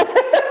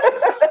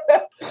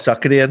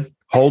 Suck it in.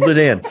 Hold it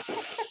in.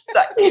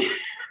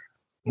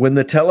 When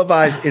the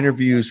televised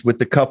interviews with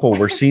the couple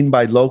were seen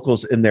by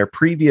locals in their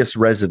previous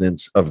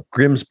residence of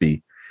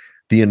Grimsby,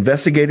 the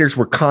investigators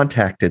were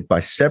contacted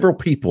by several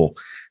people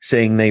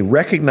saying they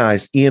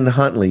recognized Ian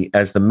Huntley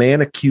as the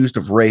man accused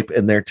of rape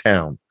in their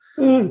town.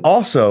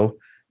 Also,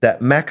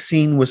 that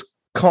Maxine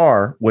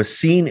Carr was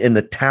seen in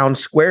the town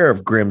square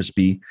of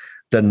Grimsby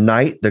the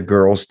night the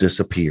girls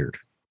disappeared.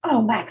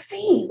 Oh,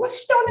 Maxine.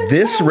 What's she doing in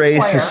This the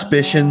raised square?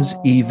 suspicions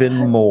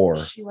even more.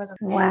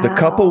 Wow. The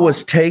couple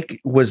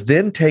was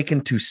then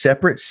taken to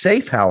separate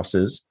safe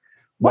houses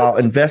while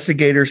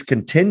investigators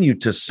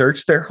continued to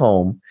search their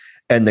home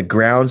and the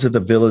grounds of the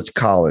Village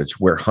College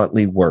where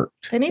Huntley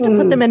worked. They need to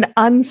put them in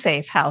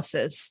unsafe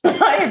houses.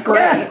 I agree.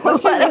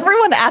 Let's let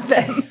everyone at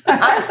them.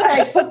 I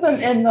say put them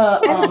in the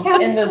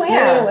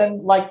zoo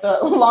and like the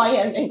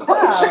lion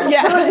enclosure.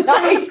 Yeah.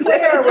 Nice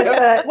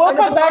square. We'll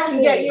come back and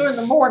get you in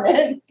the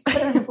morning.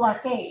 Put her in a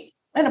blockade.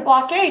 In a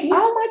blockade.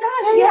 Oh my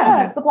gosh,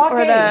 yes. The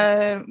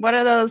blockades. What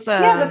are those?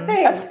 The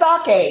thing. A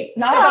stockade.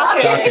 Not a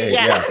blockade.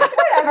 Yeah.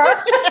 Whatever.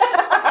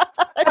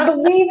 I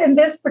believe in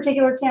this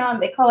particular town,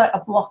 they call it a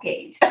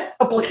blockade.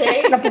 A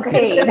blockade? A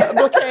blockade. A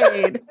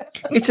blockade.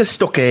 It's a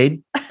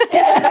stockade.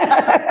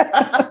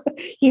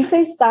 You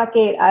say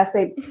stockade, I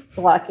say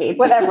blockade.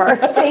 Whatever.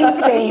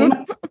 Same.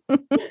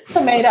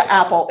 Tomato,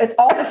 apple. It's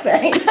all the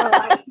same.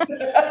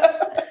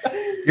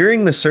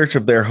 During the search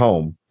of their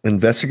home,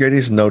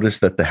 investigators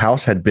noticed that the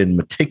house had been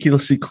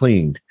meticulously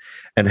cleaned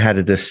and had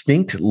a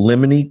distinct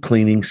lemony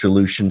cleaning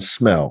solution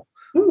smell,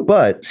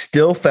 but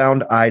still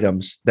found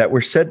items that were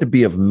said to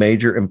be of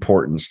major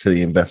importance to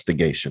the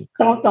investigation.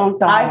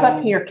 Don't. Eyes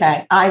up here,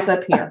 Kay. Eyes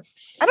up here.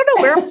 I don't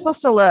know where I'm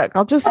supposed to look.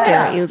 I'll just stare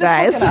at you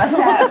guys.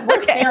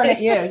 We're staring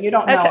at you. You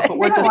don't know it, but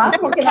we're just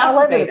I'm looking all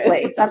over the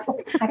place.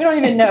 You don't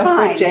even know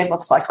what Jane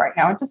looks like right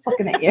now. I'm just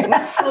looking at you.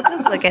 We'll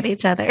just look at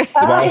each other.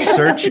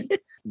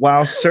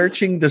 While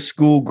searching the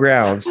school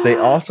grounds, they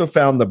also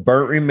found the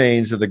burnt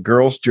remains of the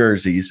girls'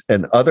 jerseys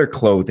and other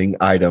clothing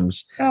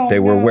items they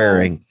were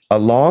wearing,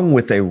 along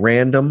with a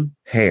random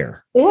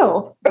hair.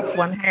 Ew. Just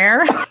one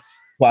hair.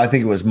 Well, I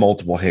think it was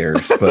multiple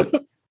hairs, but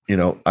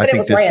I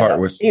think this random. part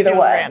was either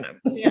way. Random.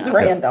 It's just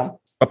random.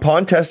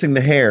 Upon testing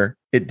the hair,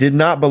 it did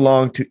not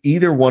belong to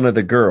either one of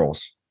the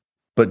girls,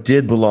 but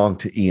did belong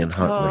to Ian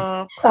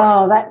Huntley.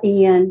 Oh, that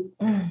Ian.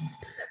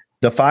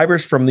 The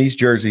fibers from these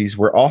jerseys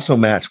were also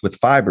matched with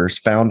fibers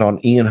found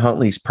on Ian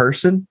Huntley's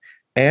person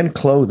and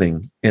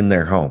clothing in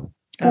their home.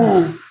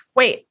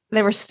 Wait,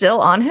 they were still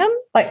on him?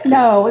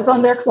 No, it was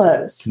on their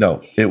clothes.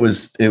 No, it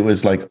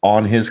was like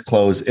on his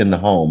clothes in the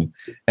home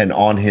and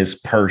on his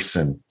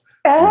person.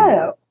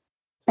 Oh.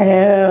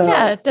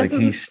 Yeah, it Like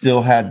doesn't. he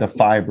still had the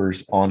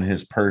fibers on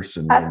his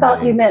person. I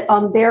thought you meant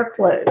on their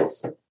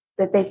clothes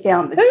that they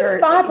found the Whose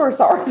jersey. fibers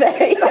are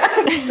they?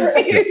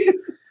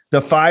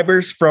 The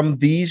fibers from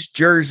these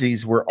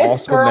jerseys were It's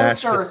also girls'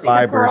 matched with jerseys.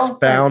 fibers Girls'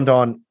 found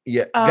on.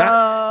 Yeah,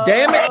 God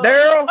damn it,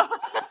 Daryl!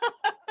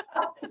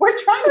 We're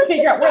trying to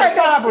figure out where the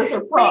fibers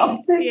are from.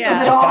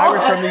 Yeah. The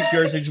fibers from these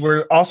jerseys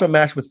were also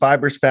matched with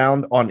fibers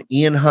found on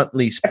Ian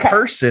Huntley's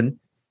person,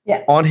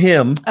 Yeah. on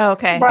him,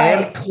 Okay.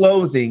 Right. and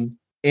clothing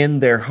in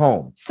their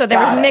home. So they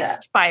were Got it.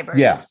 mixed fibers.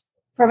 Yeah.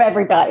 From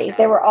everybody.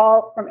 They were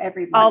all from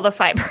everybody. All the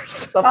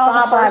fibers. The All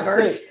the fiber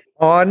fibers. suit.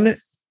 On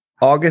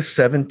August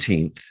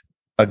 17th,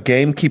 a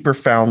gamekeeper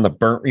found the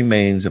burnt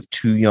remains of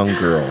two young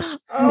girls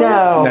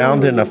No.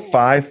 found in a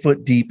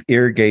 5-foot deep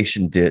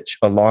irrigation ditch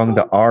along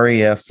the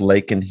RAF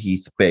Lake and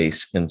Heath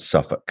base in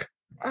Suffolk,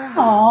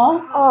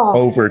 Aw.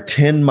 over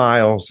 10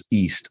 miles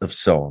east of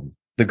Soham.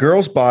 The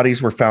girls'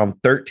 bodies were found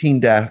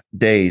 13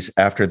 days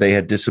after they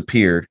had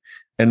disappeared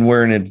and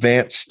were in an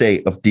advanced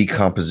state of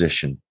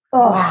decomposition.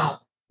 Wow.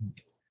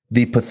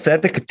 The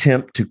pathetic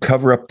attempt to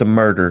cover up the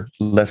murder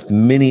left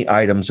many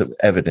items of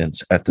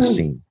evidence at the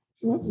scene.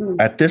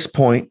 At this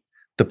point,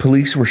 the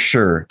police were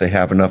sure they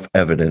have enough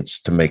evidence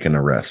to make an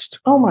arrest.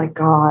 Oh my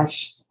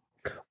gosh.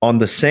 On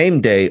the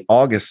same day,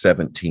 August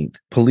 17th,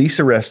 police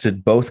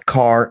arrested both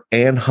Carr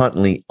and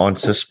Huntley on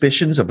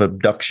suspicions of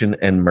abduction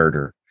and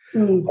murder.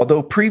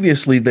 Although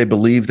previously they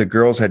believed the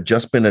girls had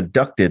just been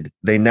abducted,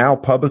 they now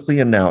publicly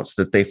announced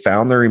that they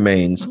found the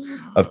remains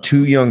of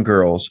two young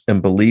girls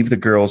and believe the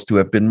girls to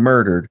have been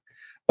murdered,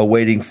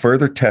 awaiting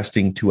further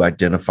testing to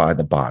identify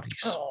the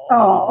bodies.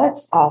 Oh,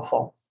 that's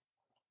awful.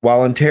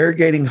 While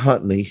interrogating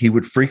Huntley, he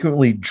would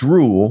frequently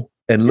drool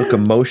and look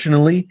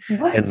emotionally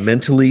What? and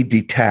mentally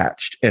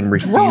detached and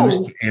refuse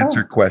Drool? to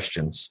answer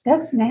questions.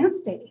 That's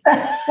nasty.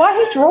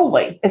 Why he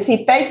drooling? Is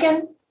he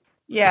faking?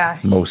 Yeah.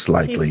 Most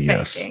likely, He's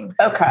yes. faking.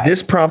 Okay.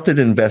 This prompted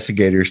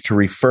investigators to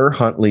refer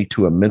Huntley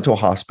to a mental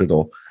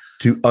hospital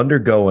to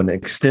undergo an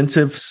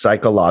extensive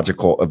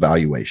psychological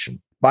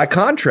evaluation. By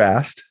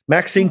contrast,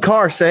 Maxine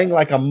Carr sang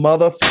like a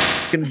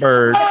motherfucking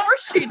bird. Of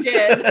course she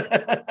did.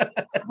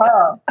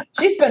 Her.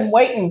 She's been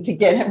waiting to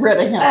get rid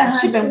of him.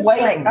 She's been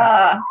waiting.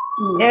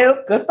 Nope.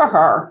 Good for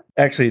her.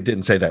 Actually, it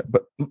didn't say that.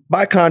 But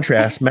by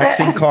contrast,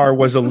 Maxine Carr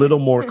was a little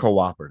more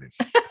cooperative.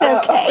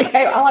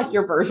 Okay. I like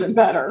your version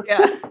better.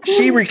 Yeah.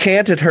 She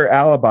recanted her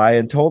alibi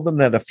and told them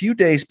that a few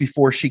days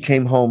before she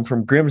came home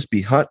from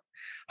Grimsby,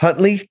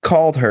 Huntley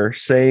called her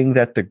saying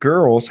that the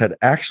girls had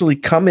actually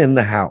come in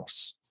the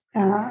house.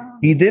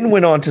 He then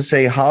went on to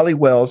say Holly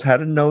Wells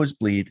had a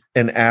nosebleed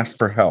and asked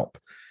for help.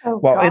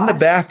 While in the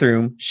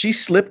bathroom, she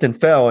slipped and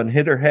fell and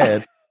hit her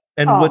head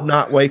and would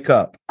not wake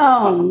up.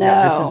 Oh no.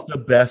 Yeah, this is the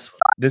best.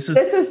 This is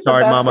the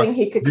sorry, best Mama. thing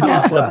he could This come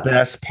is up the with.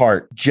 best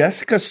part.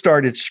 Jessica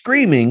started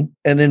screaming,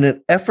 and in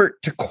an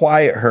effort to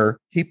quiet her,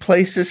 he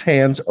placed his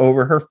hands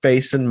over her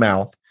face and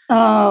mouth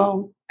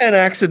Oh. and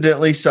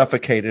accidentally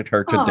suffocated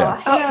her to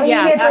death. Oh,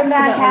 yeah, when that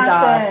accidentally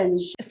died.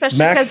 happens. Especially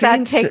because that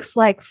Maxine takes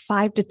like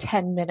 5 to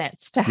 10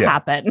 minutes to Yeah.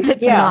 happen.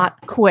 It's Yeah. not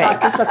quick.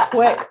 Not just a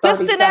quick 30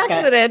 Just an second.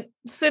 accident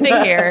sitting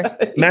here.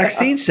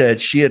 Maxine said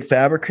she had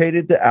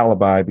fabricated the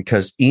alibi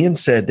because Ian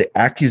said the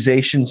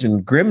accusations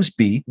in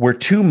Grimsby were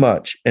too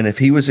much, and if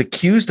he was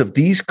accused of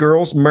these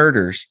girls'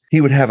 murders, he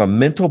would have a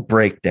mental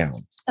breakdown.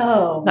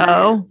 Oh.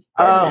 So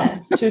Oh,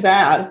 too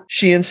bad.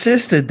 She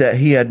insisted that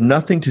he had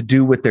nothing to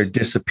do with their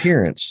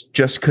disappearance,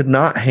 just could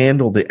not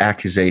handle the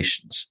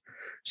accusations.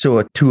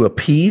 So to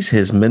appease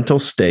his mental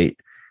state,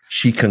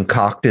 she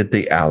concocted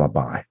the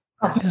alibi.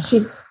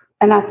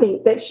 And I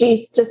think that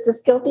she's just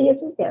as guilty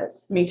as he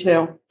is. Me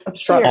too.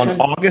 Obstruction.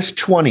 On August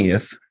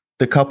 20th,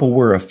 the couple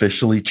were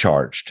officially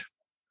charged.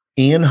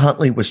 Ian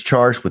Huntley was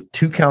charged with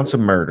 2 counts of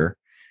murder,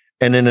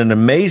 and in an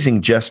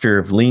amazing gesture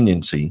of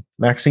leniency,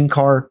 Maxine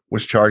Carr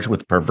was charged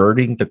with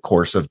perverting the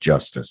course of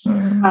justice,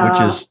 which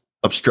is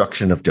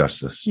obstruction of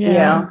justice.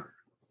 Yeah.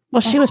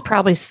 Well, she was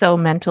probably so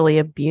mentally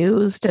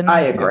abused, and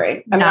I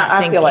agree. I mean,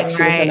 I feel like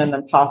she was in an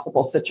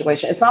impossible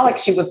situation. It's not like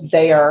she was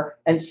there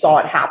and saw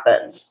it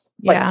happen.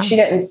 Like she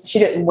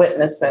didn't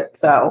witness it.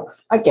 So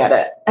I get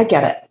it.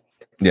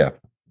 Yeah.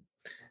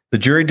 The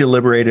jury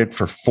deliberated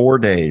for 4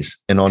 days,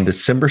 and on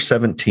December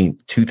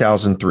 17th,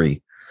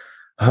 2003,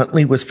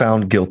 Huntley was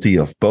found guilty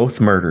of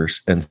both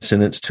murders and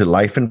sentenced to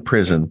life in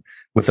prison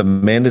with a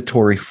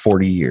mandatory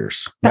 40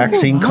 years.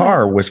 Maxine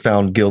Carr was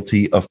found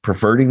guilty of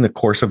perverting the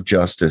course of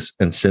justice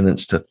and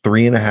sentenced to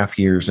 3.5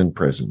 years in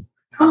prison.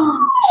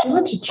 She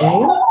went to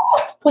jail?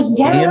 Well,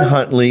 yeah. Ian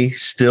Huntley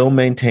still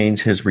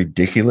maintains his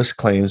ridiculous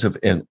claims of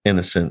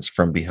innocence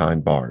from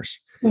behind bars.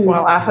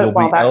 Well, I hope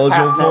while that's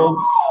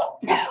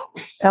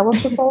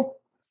eligible.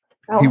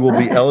 He will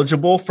be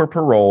eligible for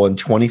parole in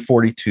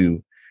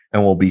 2042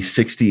 and will be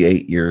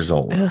 68 years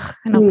old. Ugh,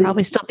 and he'll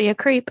probably still be a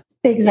creep.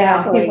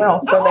 Exactly. Yeah, he will.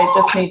 So they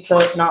just need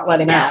to not let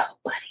him out.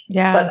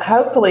 Yeah. But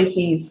hopefully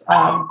he's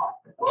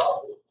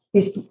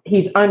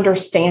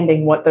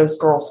understanding what those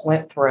girls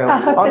went through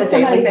on a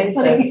daily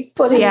basis.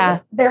 Putting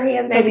their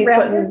hands Maybe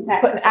around his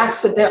neck.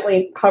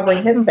 accidentally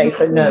covering his face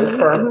and nose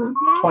for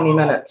 20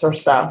 minutes or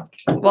so.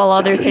 While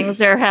other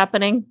things are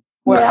happening.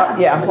 Well,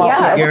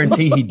 I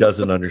guarantee he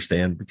doesn't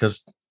understand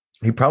because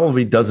he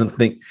probably doesn't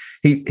think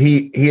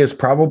he has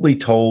probably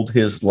told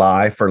his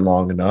lie for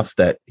long enough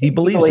that he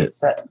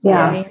believes it.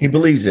 Yeah. He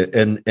believes it.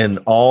 And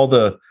all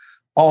the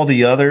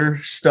other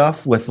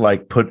stuff with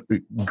like put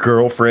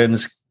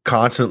girlfriends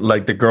constant,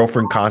 like the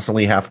girlfriend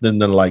constantly having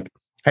to like,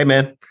 hey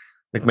man,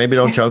 like maybe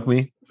don't choke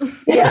me.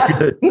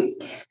 Yeah.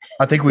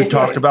 I think we've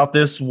talked about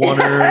this 1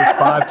 or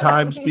 5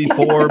 times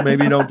before.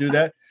 Maybe don't do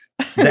that.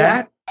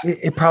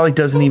 It probably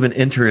doesn't even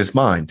enter his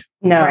mind.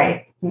 No.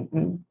 Right.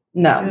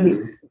 No.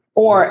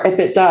 Or if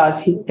it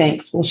does, he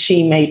thinks, well,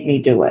 she made me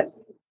do it.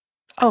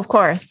 Oh, of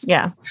course.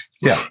 Yeah.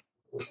 Yeah.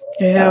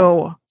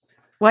 Ew.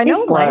 Well, I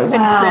know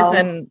life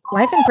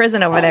in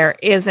prison over there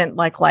isn't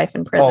like life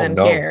in prison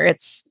here.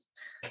 It's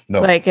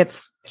like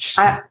it's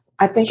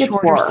I think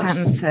it's worse.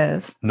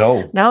 Sentences.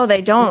 No,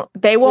 they don't.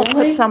 They won't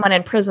put someone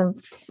in prison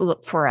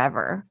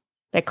forever.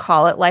 They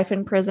call it life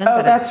in prison.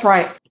 Oh, that's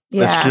right.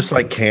 Yeah. It's just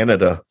like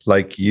Canada.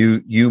 Like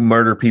you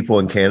murder people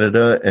in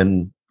Canada,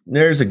 and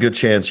there's a good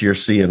chance you're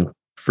seeing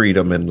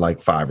freedom in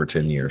like 5 or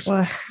 10 years. No,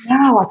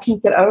 I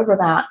can't get over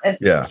that. And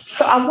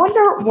so I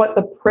wonder what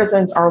the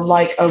prisons are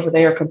like over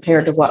there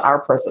compared to what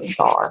our prisons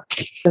are,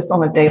 just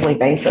on a daily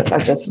basis. I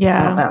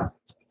don't know.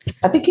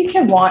 I think you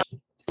can watch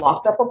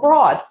Locked Up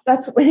Abroad.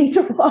 That's what we need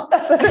to watch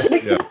so that we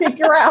can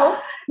figure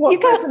out. You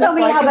guys tell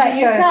me how that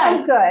goes.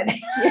 I'm good.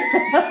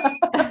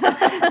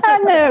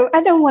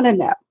 I don't want to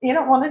know. You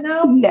don't want to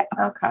know? No.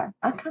 Okay.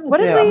 I kind of What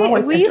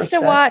did we used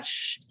to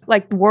watch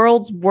like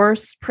World's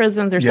Worst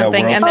Prisons or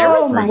something, and there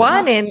was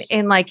one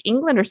in like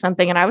England or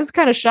something, and I was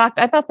kind of shocked.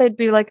 I thought they'd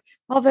be like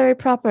all very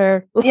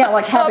proper. Yeah,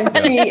 like having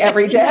tea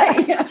every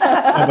day.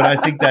 But I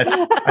think that's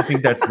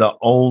the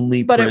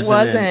only. But it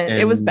wasn't.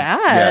 It was bad.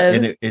 Yeah,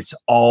 and it's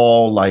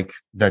all like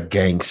the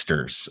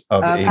gangsters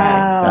of England.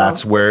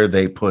 That's where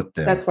they put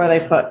them. That's where they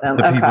put them.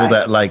 The people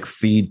that like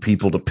feed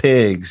people to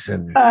pigs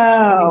and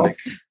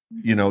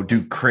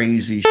do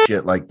crazy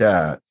shit like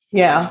that.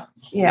 Yeah.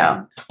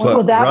 Yeah.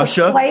 But that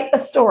Russia, was quite a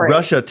story.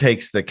 Russia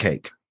takes the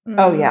cake.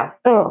 Oh yeah.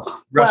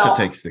 Oh, Russia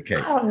takes the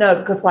cake. I don't know,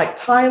 because like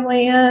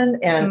Thailand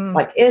and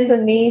like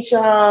Indonesia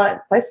and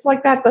places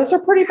like that, those are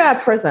pretty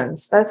bad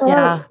prisons.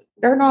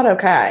 They're not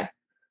okay.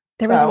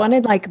 There was one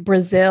in like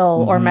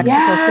Brazil or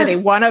Mexico City.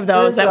 One of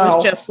those that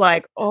was just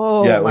like,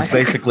 it was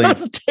basically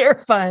that's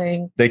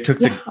terrifying. They took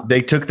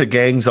the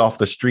gangs off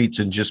the streets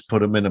and just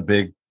put them in a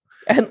big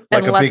and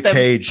a big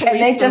cage, and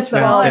they just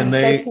run. And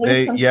they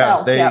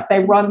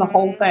run the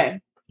whole thing.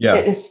 Yeah,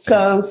 it is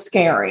so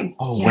scary.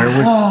 Oh,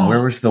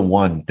 where was the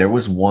one? There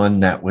was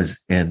one that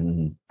was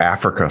in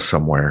Africa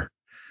somewhere,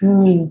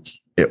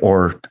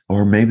 or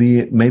maybe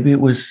it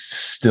was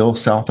still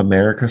South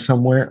America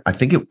somewhere. I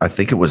think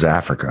it was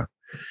Africa.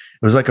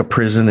 It was like a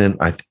prison in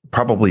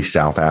probably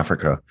South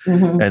Africa,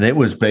 and it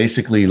was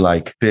basically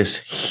like this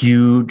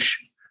huge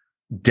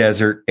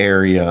desert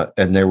area,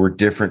 and there were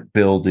different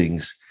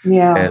buildings.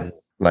 Yeah, and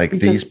like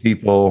these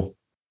people.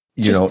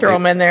 Throw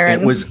them in there.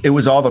 It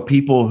was all the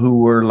people who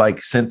were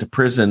like sent to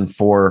prison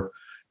for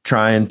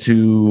trying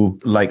to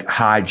like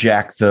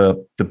hijack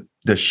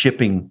the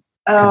shipping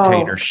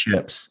container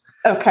ships.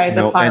 Okay,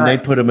 and they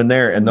put them in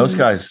there, and those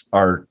guys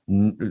are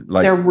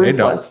like they're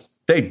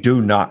ruthless. They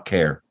do not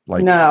care.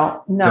 Like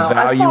no, the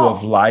value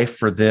of life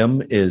for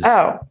them is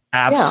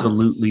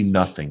absolutely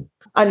nothing.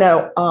 I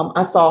know.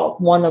 I saw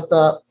one of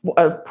the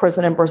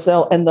prison in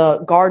Brazil, and the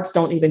guards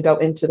don't even go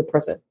into the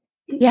prison.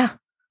 Yeah,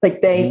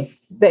 like they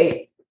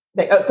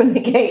open the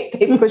gate,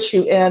 they push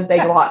you in, they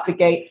lock the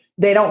gate.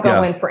 They don't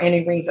go in for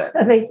any reason.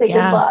 They say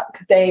good luck.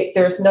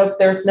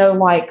 There's no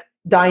like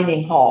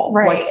dining hall.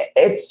 Right. Like,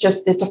 it's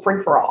a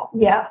free for all.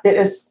 Yeah. It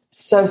is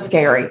so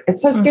scary.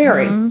 It's so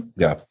scary.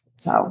 Yeah.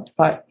 So,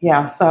 but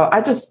yeah, so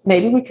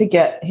maybe we could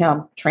get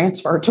him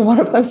transferred to one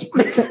of those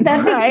prisons.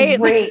 That's right.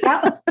 Great.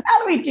 How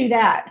do we do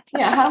that?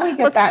 Yeah, how do we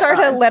get Let's that start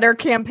done? a letter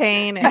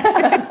campaign and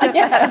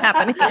get that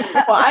happening.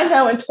 Well, I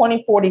know in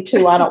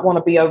 2042, I don't want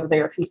to be over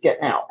there if he's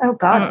getting out. Oh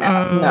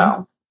God,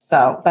 no.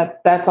 So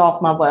that's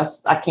off my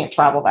list. I can't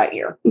travel that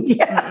year.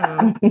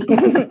 Yeah.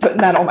 Putting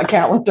that on my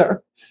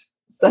calendar.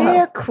 So.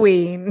 Dear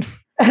Queen,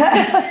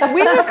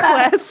 we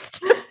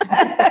request.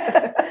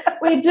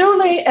 We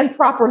duly and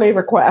properly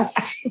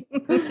request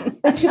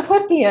that you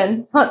put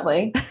in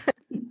Huntley.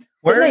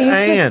 Where's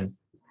Ann?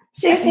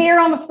 She's here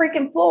on the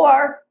freaking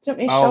floor.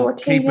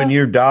 Keeping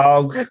your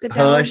dog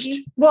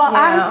hushed.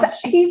 Well,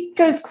 he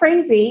goes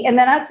crazy, and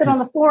then I sit on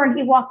the floor, and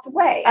he walks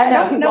away. I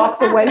know he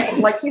walks away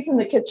like he's in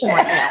the kitchen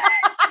right now.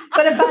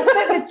 But if I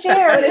sit in the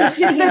chair, but if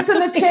she sits in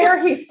the chair,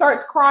 he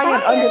starts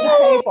crying under the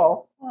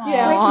table.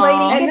 Yeah,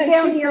 lady, and get then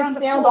down she here on sits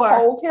the down floor to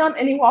hold him,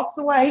 and he walks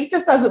away. He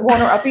just doesn't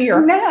want her up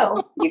here.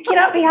 No, you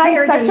cannot be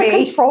higher He's than such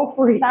me. a control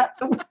freak.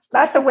 It's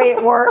not the way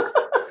it works.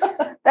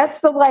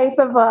 That's the life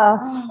of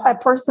a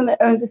person that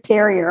owns a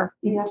terrier.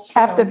 You just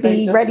have to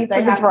be ready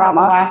for the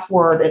drama. The last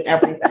word and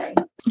everything.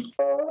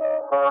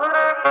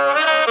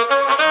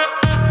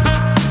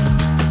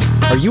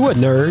 Are you a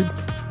nerd?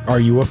 Are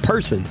you a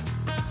person?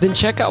 Then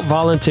check out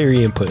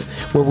Voluntary Input,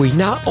 where we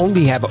not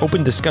only have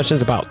open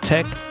discussions about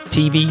tech,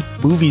 TV,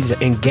 movies,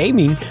 and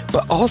gaming,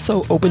 but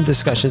also open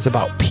discussions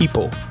about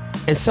people,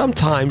 and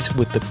sometimes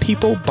with the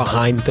people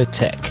behind the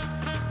tech.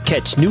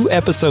 Catch new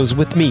episodes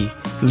with me,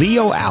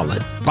 Leo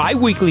Allen,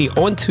 bi-weekly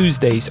on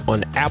Tuesdays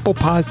on Apple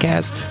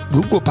Podcasts,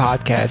 Google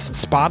Podcasts,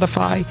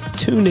 Spotify,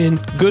 TuneIn,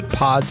 Good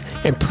Pods,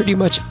 and pretty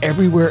much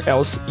everywhere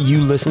else you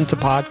listen to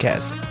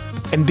podcasts.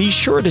 And be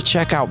sure to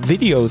check out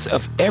videos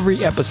of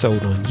every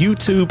episode on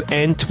YouTube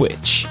and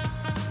Twitch.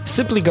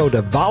 Simply go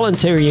to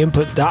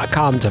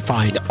voluntaryinput.com to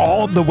find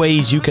all the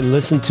ways you can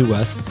listen to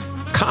us,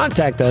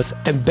 contact us,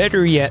 and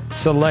better yet,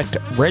 select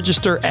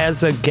register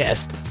as a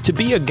guest to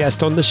be a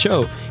guest on the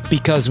show,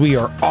 because we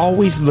are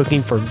always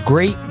looking for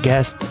great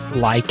guests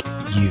like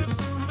you.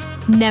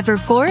 Never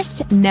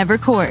forced, never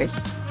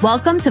coerced.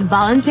 Welcome to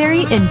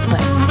Voluntary Input.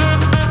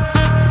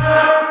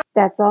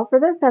 That's all for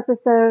this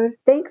episode.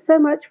 Thanks so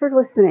much for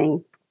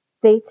listening.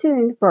 Stay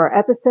tuned for our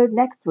episode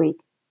next week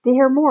to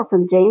hear more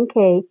from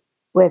J&K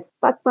with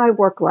Fuck My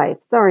Work Life.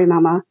 Sorry,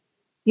 Mama.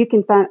 You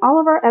can find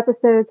all of our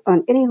episodes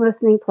on any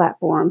listening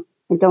platform.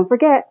 And don't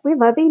forget, we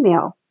love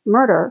email.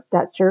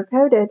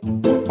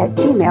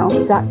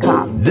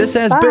 murder.sugarcoated@gmail.com. This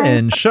has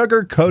been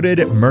Sugar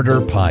Coated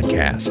Murder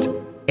Podcast,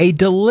 a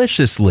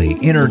deliciously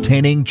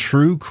entertaining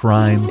true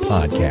crime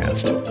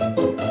podcast.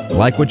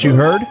 Like what you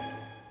heard?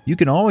 You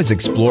can always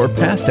explore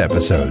past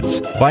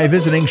episodes by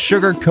visiting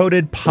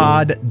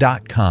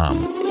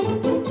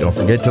sugarcoatedpod.com. Don't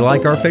forget to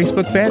like our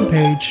Facebook fan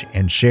page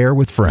and share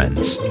with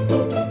friends.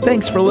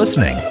 Thanks for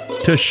listening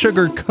to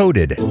Sugar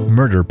Coated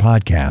Murder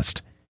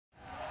Podcast.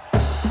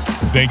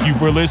 Thank you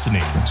for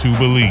listening to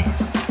Believe.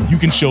 You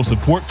can show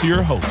support to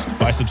your host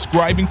by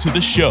subscribing to the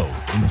show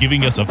and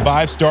giving us a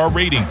 5-star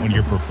rating on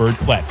your preferred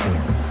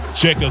platform.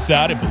 Check us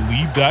out at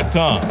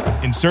Believe.com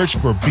and search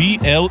for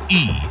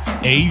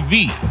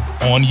BLEAV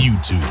on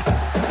YouTube.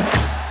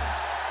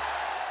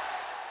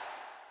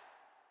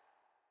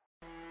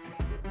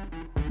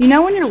 You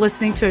know when you're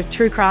listening to a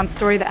true crime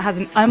story that has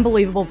an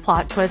unbelievable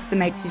plot twist that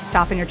makes you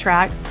stop in your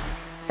tracks?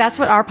 That's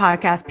what our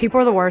podcast, People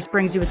Are the Worst,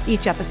 brings you with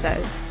each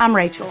episode. I'm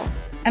Rachel.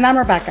 And I'm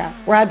Rebecca.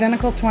 We're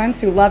identical twins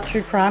who love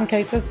true crime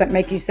cases that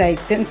make you say,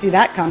 didn't see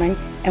that coming,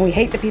 and we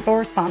hate the people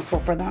responsible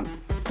for them.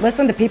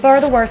 Listen to People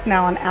Are the Worst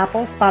now on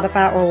Apple,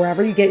 Spotify, or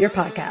wherever you get your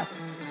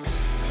podcasts.